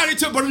somebody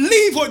to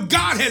believe what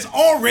God has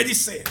already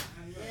said.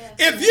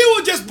 If you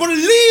would just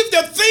believe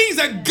the things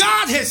that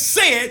God has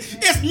said,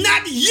 it's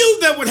not you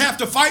that would have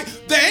to fight.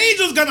 The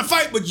angel's going to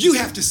fight, but you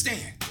have to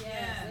stand.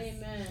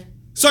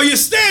 So you're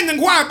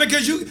standing. Why?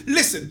 Because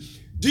listen,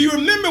 do you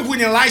remember when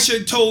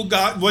Elisha told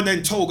God,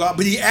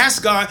 but he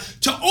asked God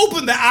to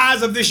open the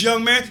eyes of this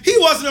young man? He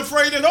wasn't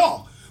afraid at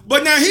all.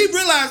 But now he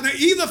realized that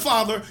either,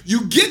 Father,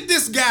 you get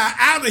this guy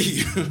out of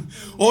here,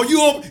 or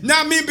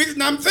now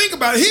I'm thinking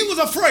about it. He was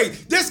afraid.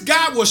 This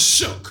guy was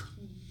shook.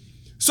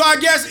 So I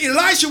guess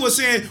Elisha was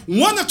saying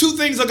one of two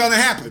things are going to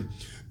happen.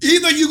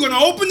 Either you're going to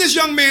open this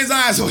young man's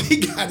eyes or he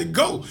got to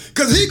go,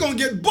 because he's going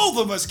to get both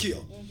of us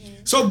killed.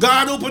 So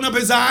God opened up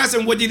his eyes,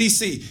 and what did he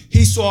see?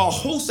 He saw a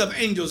host of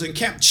angels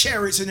encamped,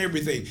 chariots and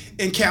everything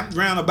encamped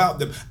round about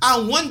them. I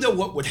wonder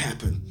what would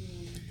happen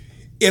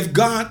if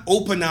God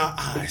opened our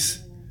eyes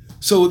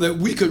so that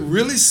we could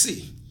really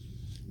see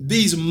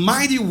these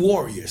mighty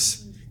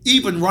warriors,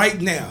 even right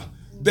now,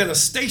 that are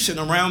stationed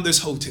around this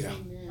hotel.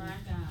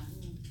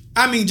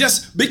 I mean,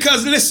 just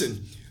because,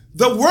 listen,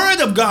 the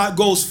word of God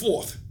goes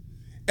forth,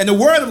 and the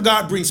word of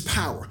God brings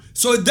power.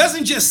 So it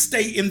doesn't just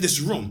stay in this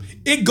room.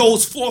 It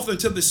goes forth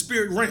into the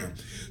spirit realm.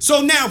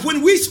 So now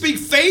when we speak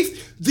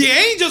faith, the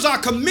angels are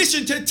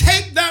commissioned to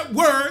take that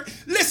word.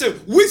 Listen,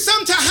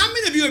 how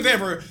many of you have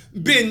ever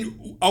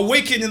been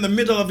awakened in the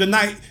middle of the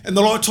night and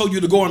the Lord told you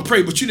to go and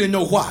pray, but you didn't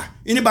know why?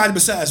 Anybody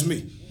besides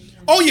me?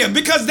 Oh yeah,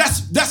 because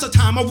that's a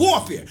time of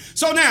warfare.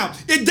 So now,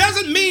 it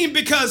doesn't mean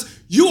because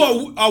you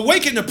are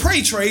awakened to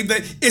pray, Trey,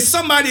 that it's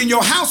somebody in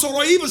your household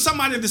or even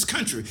somebody in this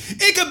country.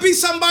 It could be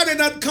somebody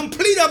in a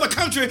complete other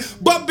country,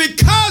 but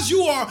because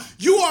you are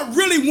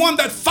really one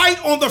that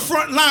fight on the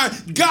front line,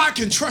 God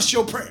can trust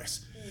your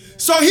prayers.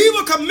 So he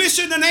will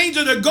commission an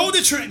angel to go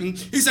to Trenton.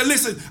 He said,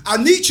 listen, I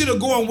need you to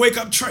go and wake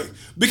up Trey,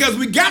 because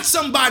we got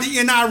somebody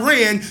in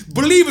Iran,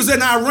 believers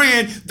in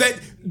Iran, that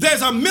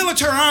there's a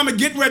military army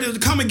getting ready to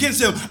come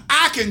against them.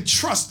 I can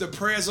trust the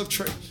prayers of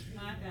Trey.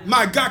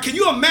 My God, can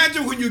you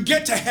imagine when you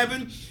get to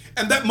heaven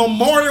and that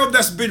memorial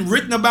that's been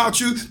written about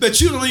you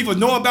that you don't even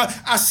know about?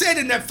 I said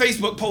in that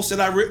Facebook post that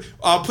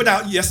I put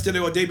out yesterday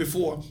or the day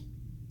before,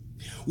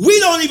 we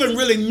don't even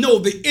really know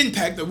the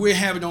impact that we're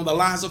having on the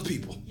lives of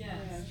people.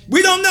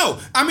 We don't know.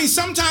 I mean,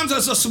 sometimes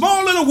it's a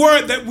small little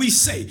word that we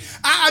say.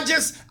 I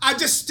just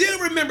still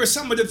remember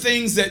some of the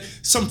things that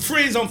some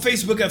friends on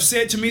Facebook have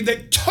said to me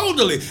that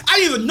I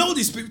didn't even know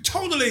these people,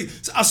 totally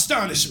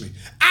astonished me.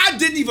 I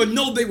didn't even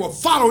know they were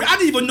following. I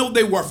didn't even know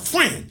they were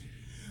friends.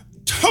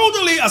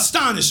 Totally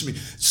astonished me.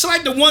 It's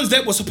like the ones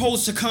that were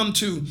supposed to come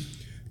to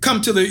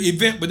the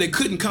event, but they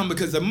couldn't come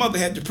because their mother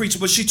had to preach.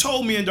 But she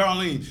told me and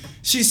Darlene,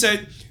 she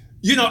said,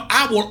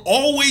 I will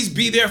always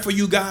be there for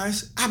you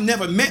guys. I've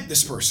never met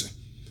this person.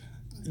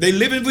 They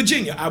live in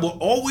Virginia. I will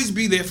always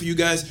be there for you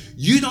guys.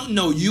 You don't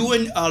know, you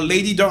and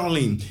Lady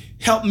Darlene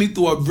helped me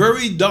through a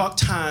very dark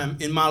time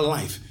in my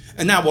life,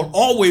 and I will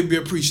always be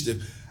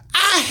appreciative.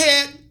 I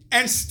had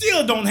and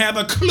still don't have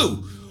a clue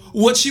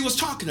what she was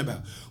talking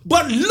about.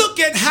 But look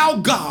at how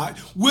God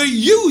will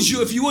use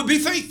you if you would be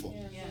faithful.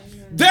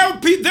 There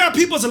are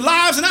people's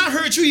lives, and I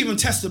heard you even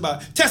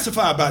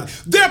testify about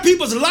it. There are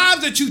people's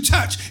lives that you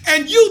touch,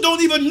 and you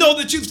don't even know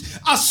that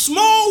a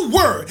small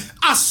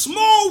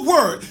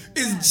word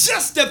is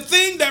just the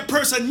thing that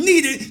person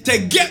needed to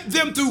get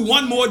them through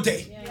one more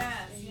day.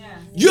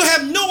 You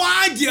have no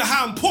idea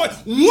how important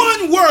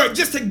one word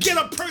just to get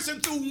a person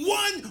through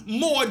one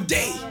more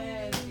day.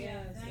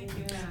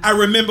 I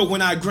remember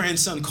when our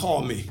grandson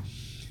called me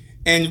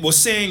and was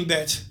saying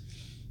that,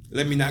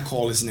 let me not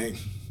call his name,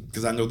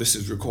 because I know this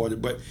is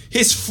recorded, but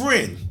his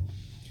friend,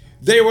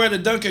 they were at a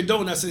Dunkin'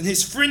 Donuts, and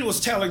his friend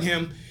was telling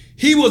him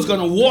he was going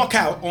to walk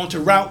out onto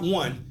Route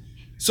 1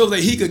 so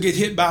that he could get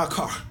hit by a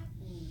car.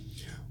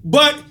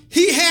 But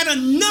he had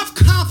enough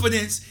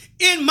confidence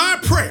in my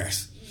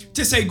prayers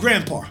to say,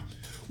 Grandpa,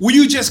 will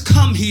you just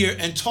come here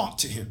and talk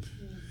to him?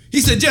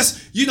 He said,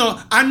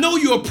 I know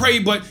you'll pray,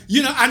 but,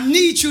 I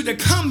need you to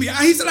come here.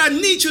 He said, I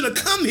need you to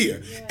come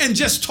here and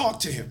just talk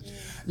to him.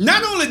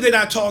 Not only did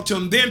I talk to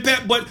him then,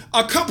 Pat, but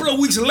a couple of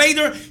weeks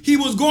later, he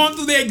was going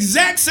through the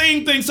exact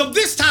same thing. So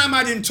this time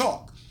I didn't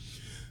talk.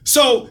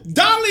 So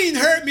Darlene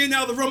heard me in the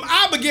other room.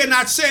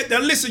 I said, now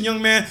listen,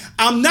 young man,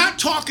 I'm not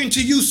talking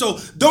to you, so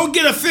don't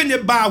get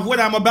offended by what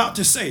I'm about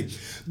to say.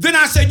 Then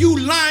I said, you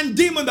lying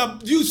demon,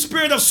 you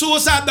spirit of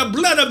suicide, the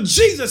blood of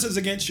Jesus is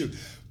against you.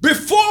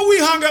 Before we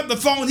hung up the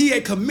phone, he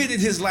had committed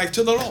his life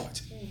to the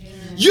Lord.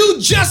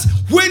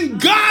 When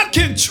God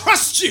can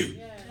trust you,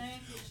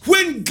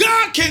 when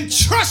God can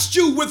trust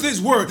you with his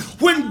word,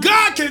 when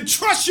God can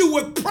trust you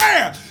with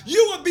prayer,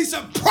 you will be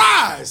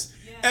surprised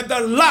at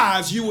the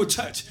lives you will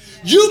touch.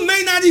 You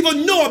may not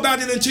even know about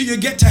it until you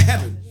get to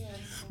heaven.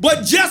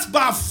 But just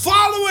by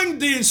following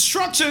the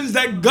instructions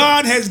that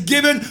God has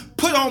given,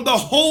 put on the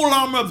whole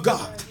armor of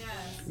God,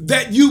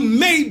 that you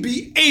may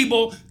be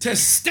able to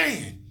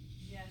stand.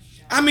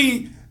 I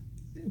mean,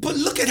 but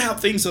look at how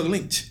things are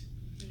linked.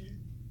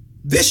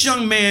 This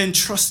young man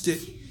trusted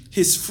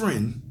his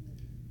friend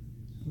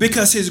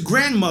because his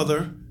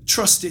grandmother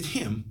trusted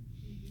him.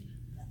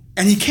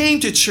 And he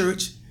came to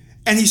church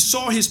and he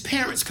saw his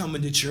parents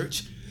coming to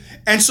church.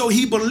 And so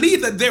he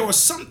believed that there was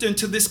something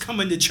to this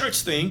coming to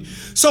church thing.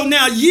 So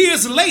now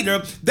years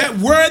later, that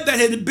word that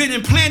had been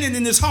implanted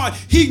in his heart,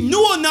 he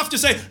knew enough to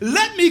say,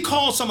 let me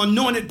call some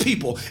anointed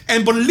people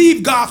and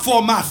believe God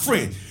for my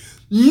friend.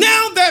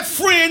 Now that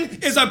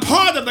friend is a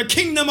part of the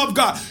kingdom of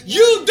God.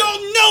 You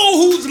don't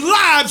know whose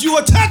lives you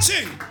are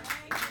touching.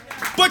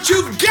 But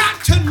you've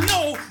got to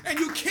know, and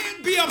you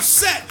can't be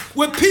upset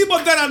with people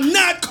that are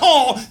not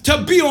called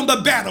to be on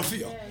the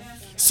battlefield.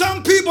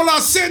 Some people are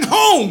sent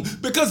home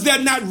because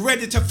they're not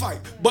ready to fight,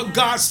 but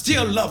God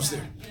still loves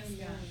them.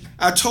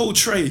 I told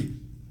Trey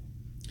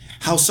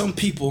how some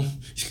people,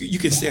 you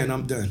can stand,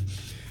 I'm done.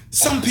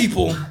 Some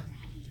people,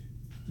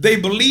 they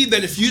believe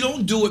that if you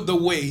don't do it the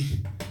way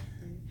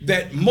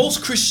that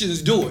most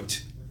Christians do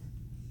it,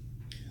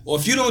 or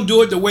if you don't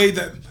do it the way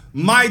that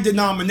my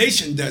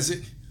denomination does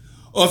it,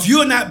 or if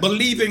you're not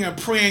believing and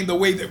praying the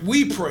way that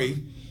we pray,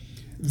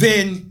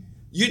 then,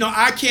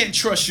 I can't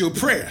trust your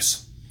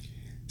prayers.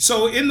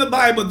 So in the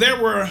Bible,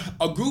 there were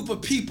a group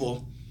of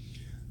people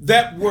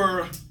that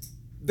were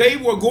they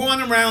were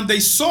going around. They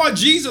saw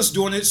Jesus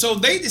doing it, so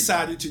they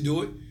decided to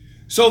do it.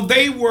 So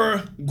they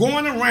were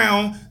going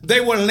around.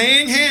 They were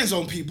laying hands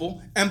on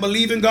people and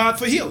believing God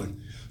for healing.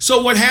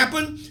 So what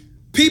happened?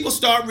 People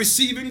start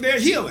receiving their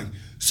healing.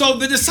 So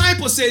the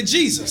disciples said,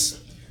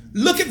 Jesus,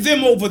 look at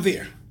them over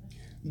there.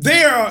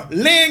 They are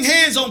laying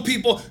hands on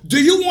people.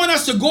 Do you want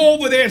us to go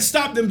over there and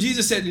stop them?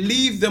 Jesus said,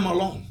 leave them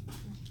alone.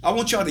 I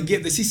want y'all to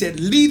get this. He said,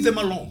 leave them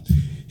alone.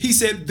 He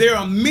said, there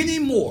are many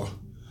more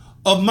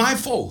of my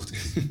fold,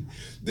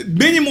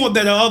 many more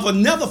that are of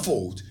another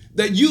fold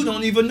that you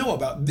don't even know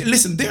about.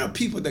 Listen, there are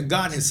people that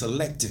God has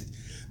selected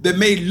that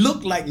may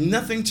look like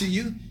nothing to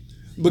you,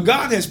 but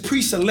God has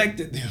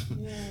pre-selected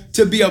them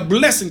to be a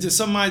blessing to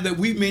somebody that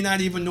we may not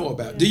even know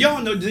about. Do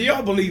y'all know? Do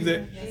y'all believe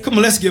that? Come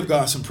on, let's give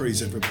God some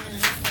praise, everybody.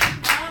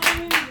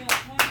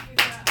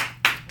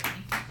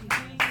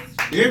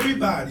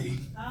 Everybody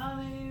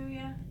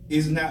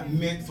is not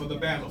meant for the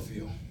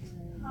battlefield,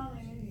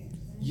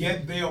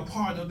 yet they are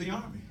part of the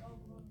army.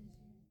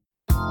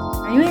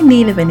 Are you in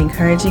need of an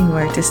encouraging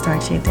word to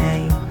start your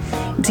day?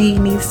 Do you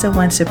need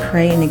someone to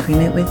pray in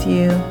agreement with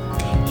you?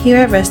 Here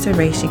at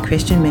Restoration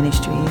Christian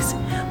Ministries,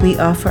 we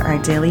offer our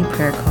daily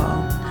prayer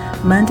call,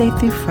 Monday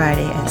through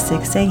Friday at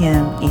 6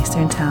 a.m.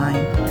 Eastern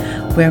Time,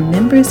 where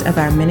members of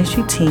our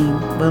ministry team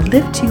will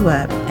lift you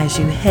up as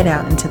you head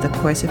out into the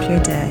course of your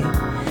day.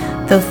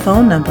 The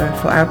phone number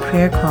for our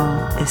prayer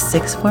call is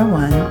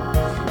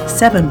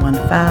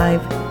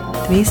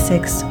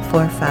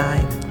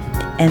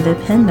 641-715-3645, and the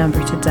PIN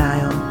number to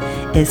dial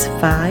is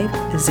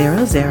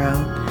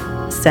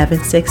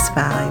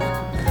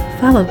 500-765,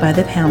 followed by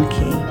the pound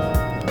key.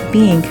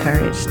 Be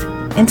encouraged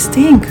and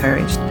stay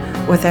encouraged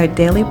with our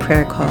daily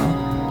prayer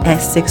call at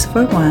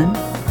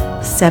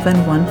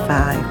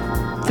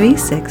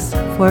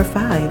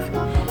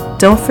 641-715-3645.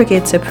 Don't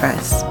forget to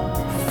press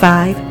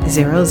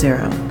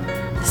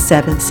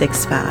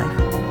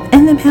 500-765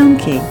 and the pound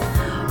key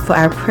for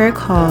our prayer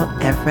call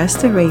at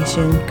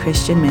Restoration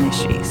Christian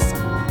Ministries.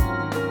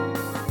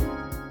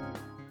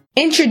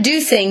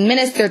 Introducing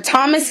Minister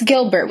Thomas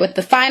Gilbert with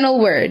the final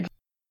word.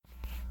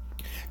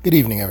 Good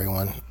evening,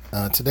 everyone.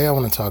 Today I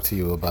want to talk to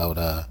you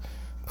about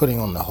putting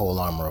on the whole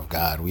armor of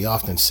God. We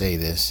often say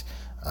this,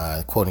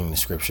 quoting the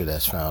scripture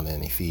that's found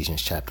in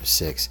Ephesians chapter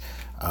 6.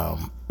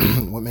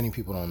 What many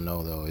people don't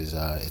know, though, is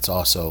it's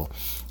also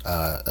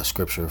a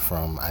scripture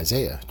from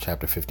Isaiah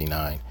chapter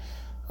 59,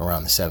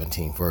 around the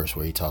 17th verse,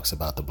 where he talks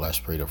about the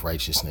breastplate of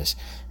righteousness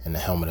and the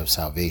helmet of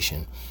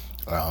salvation.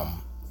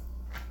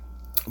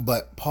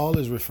 But Paul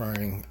is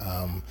referring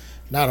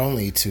not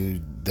only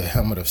to the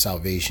helmet of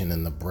salvation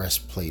and the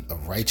breastplate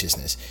of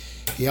righteousness,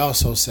 he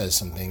also says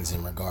some things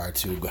in regard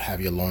to have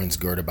your loins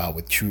girded about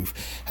with truth,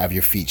 have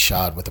your feet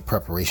shod with the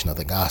preparation of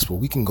the gospel.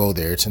 We can go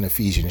there. It's in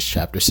Ephesians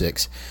chapter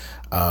 6.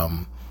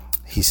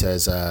 He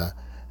says,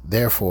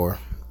 therefore,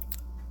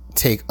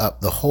 take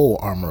up the whole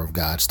armor of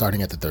God,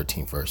 starting at the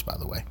 13th verse, by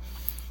the way,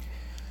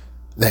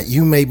 that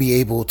you may be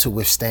able to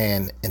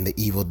withstand in the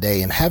evil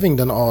day, and having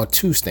done all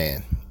to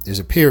stand. There's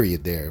a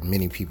period there.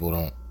 Many people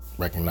don't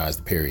recognize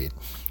the period.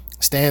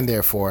 Stand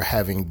therefore,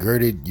 having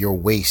girded your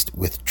waist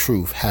with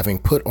truth, having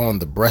put on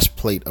the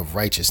breastplate of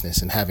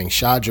righteousness, and having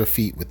shod your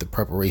feet with the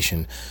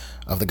preparation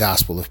of the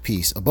gospel of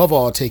peace. Above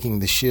all, taking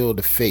the shield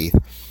of faith,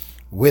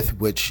 with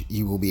which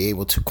you will be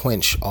able to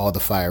quench all the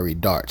fiery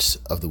darts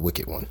of the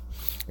wicked one.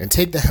 And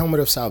take the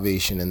helmet of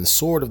salvation and the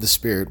sword of the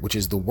Spirit, which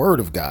is the word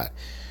of God,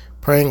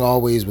 praying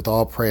always with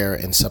all prayer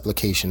and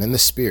supplication in the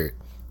Spirit,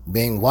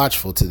 being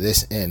watchful to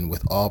this end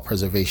with all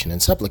preservation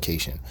and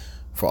supplication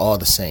for all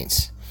the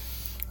saints.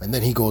 And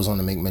then he goes on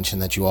to make mention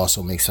that you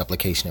also make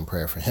supplication and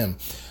prayer for him.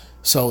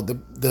 So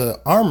the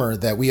armor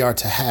that we are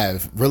to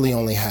have really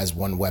only has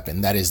one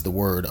weapon. That is the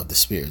word of the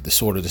Spirit, the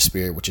sword of the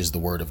Spirit, which is the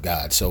word of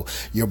God. So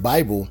your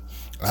Bible,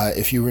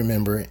 if you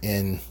remember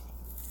in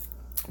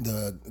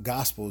the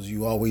Gospels,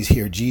 you always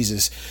hear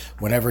Jesus,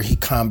 whenever he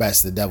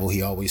combats the devil,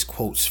 he always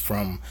quotes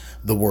from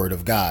the word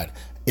of God.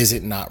 Is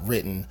it not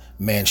written,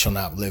 man shall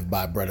not live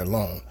by bread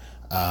alone?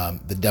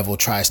 The devil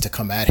tries to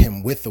come at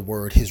him with the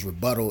word. His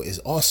rebuttal is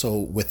also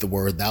with the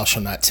word, thou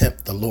shalt not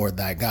tempt the Lord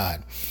thy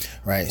God.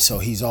 Right. So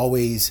he's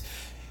always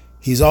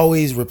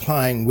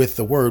replying with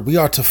the word. We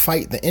are to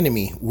fight the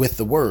enemy with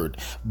the word.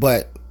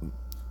 But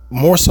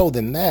more so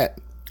than that,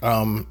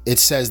 it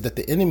says that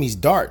the enemy's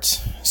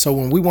darts. So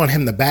when we want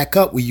him to back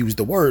up, we use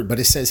the word, but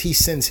it says he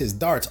sends his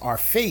darts. Our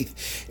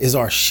faith is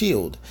our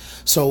shield.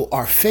 So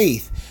our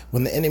faith,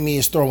 when the enemy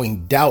is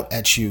throwing doubt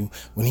at you,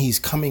 when he's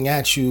coming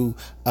at you,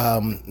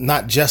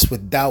 not just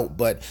with doubt,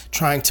 but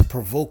trying to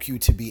provoke you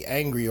to be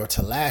angry or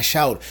to lash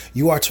out,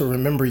 you are to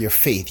remember your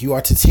faith. You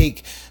are to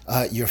take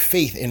your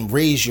faith and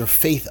raise your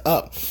faith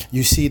up.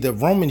 You see, the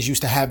Romans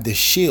used to have this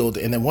shield,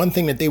 and then one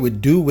thing that they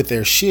would do with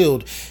their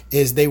shield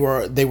is they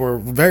were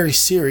very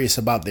serious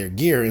about their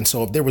gear. And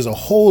so if there was a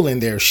hole in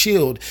their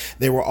shield,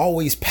 they were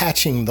always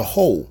patching the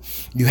hole.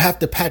 You have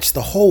to patch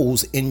the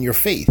holes in your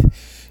faith.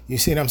 You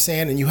see what I'm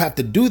saying? And you have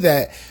to do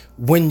that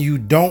when you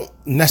don't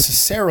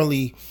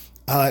necessarily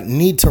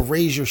need to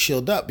raise your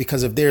shield up,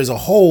 because if there's a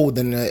hole,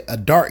 then a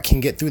dart can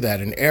get through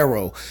that, an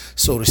arrow,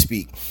 so to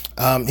speak.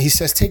 He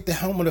says, take the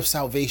helmet of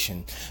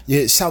salvation.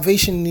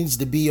 Salvation needs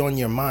to be on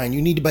your mind.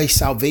 You need to be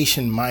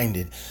salvation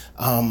minded.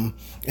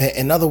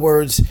 In other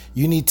words,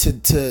 you need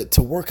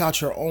to work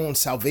out your own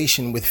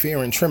salvation with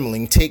fear and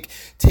trembling. Take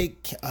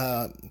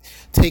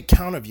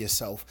count of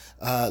yourself,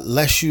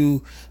 lest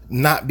you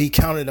not be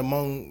counted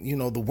among,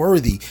 the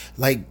worthy.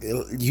 Like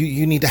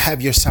you need to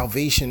have your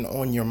salvation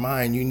on your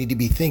mind. You need to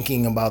be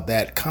thinking about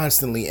that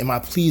constantly. Am I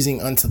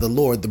pleasing unto the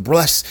Lord?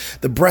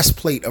 The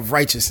breastplate of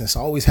righteousness. I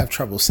always have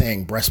trouble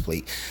saying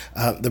breastplate.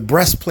 The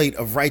breastplate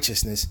of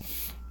righteousness.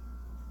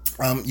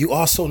 You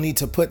also need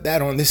to put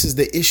that on. This is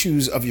the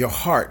issues of your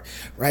heart,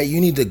 right?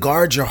 You need to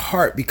guard your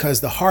heart,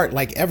 because the heart,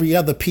 like every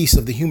other piece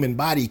of the human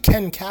body,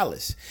 can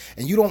callous,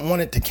 and you don't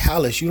want it to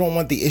callous. You don't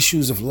want the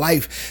issues of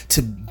life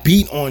to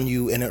beat on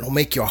you, and it'll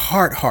make your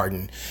heart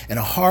harden. And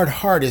a hard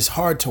heart is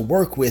hard to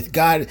work with.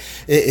 God,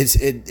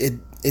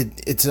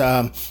 it's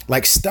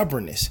like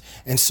stubbornness,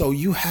 and so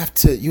you have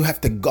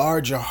to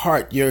guard your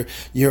heart. You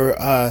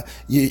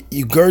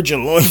gird your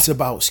loins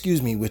about,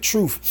 with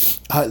truth.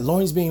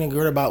 Loins being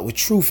girded about with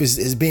truth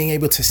is being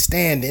able to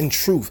stand in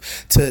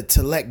truth,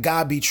 to let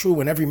God be true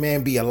and every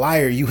man be a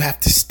liar. You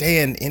have to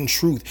stand in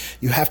truth.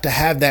 You have to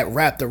have that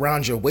wrapped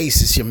around your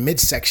waist. It's your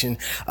midsection.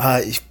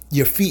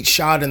 Your feet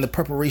shod in the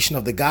preparation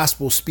of the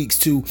gospel speaks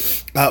to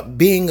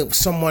being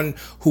someone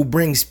who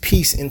brings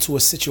peace into a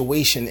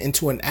situation,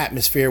 into an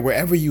atmosphere.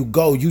 Wherever you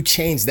go, you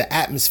change the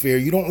atmosphere.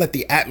 You don't let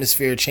the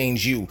atmosphere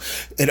change you.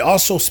 It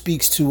also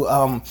speaks to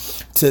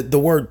the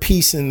word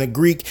peace in the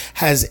Greek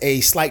has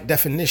a slight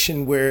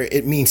definition where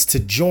it means to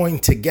join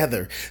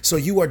together. So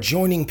you are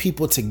joining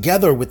people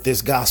together with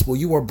this gospel.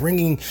 You are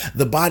bringing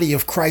the body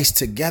of Christ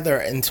together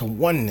into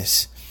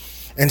oneness.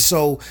 And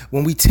so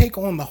when we take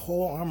on the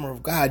whole armor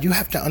of God, you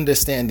have to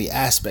understand the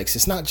aspects.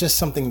 It's not just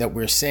something that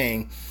we're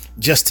saying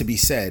just to be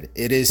said.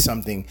 It is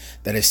something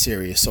that is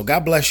serious. So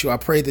God bless you. I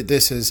pray that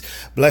this has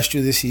blessed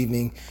you this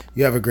evening.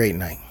 You have a great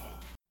night.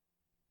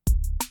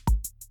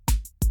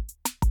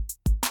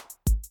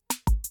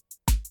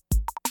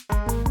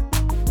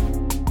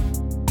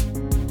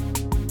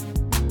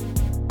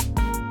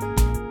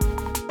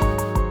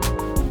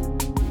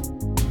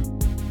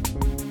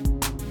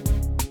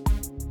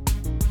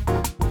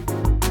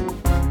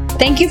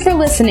 Thank you for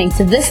listening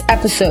to this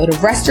episode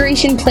of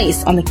Restoration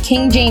Place on the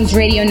King James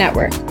Radio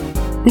Network.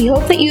 We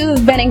hope that you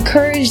have been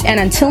encouraged, and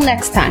until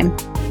next time,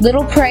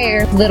 little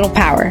prayer, little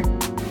power.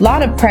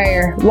 Lot of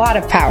prayer, lot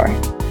of power.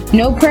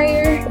 No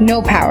prayer,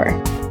 no power.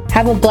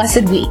 Have a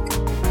blessed week.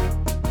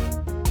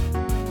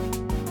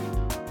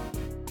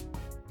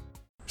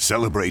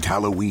 Celebrate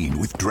Halloween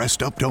with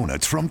dressed-up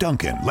donuts from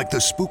Dunkin', like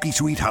the spooky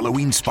sweet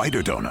Halloween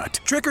spider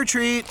donut. Trick or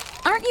treat.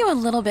 Aren't you a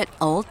little bit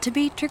old to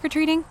be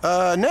trick-or-treating?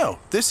 No.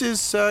 This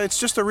is, it's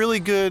just a really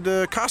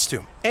good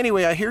costume.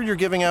 Anyway, I hear you're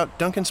giving out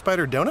Dunkin'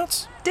 Spider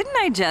donuts? Didn't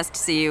I just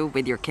see you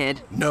with your kid?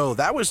 No,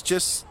 that was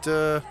just,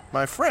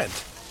 my friend.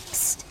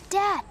 Psst,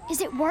 Dad,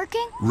 is it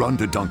working? Run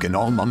to Dunkin'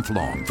 all month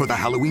long for the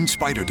Halloween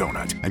Spider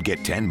Donut and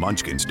get 10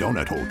 Munchkins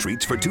donut hole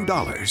treats for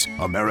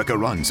 $2. America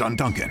runs on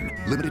Dunkin'.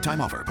 Limited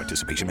time offer.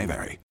 Participation may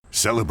vary.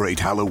 Celebrate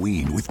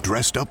Halloween with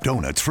dressed-up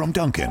donuts from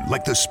Dunkin',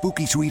 like the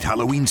spooky sweet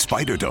Halloween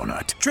spider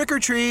donut. Trick or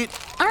treat.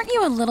 Aren't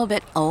you a little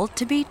bit old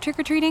to be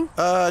trick-or-treating?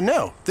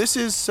 No. This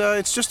is,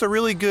 it's just a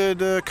really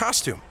good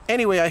costume.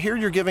 Anyway, I hear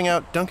you're giving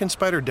out Dunkin'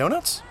 Spider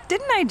donuts?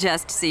 Didn't I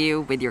just see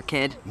you with your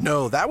kid?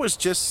 No, that was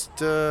just,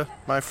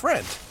 my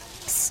friend.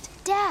 Psst,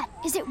 Dad,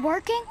 is it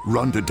working?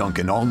 Run to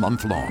Dunkin' all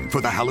month long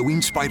for the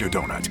Halloween Spider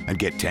Donut and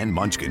get 10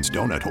 Munchkins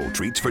donut hole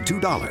treats for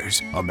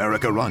 $2.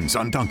 America runs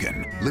on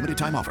Dunkin'. Limited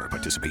time offer.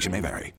 Participation may vary.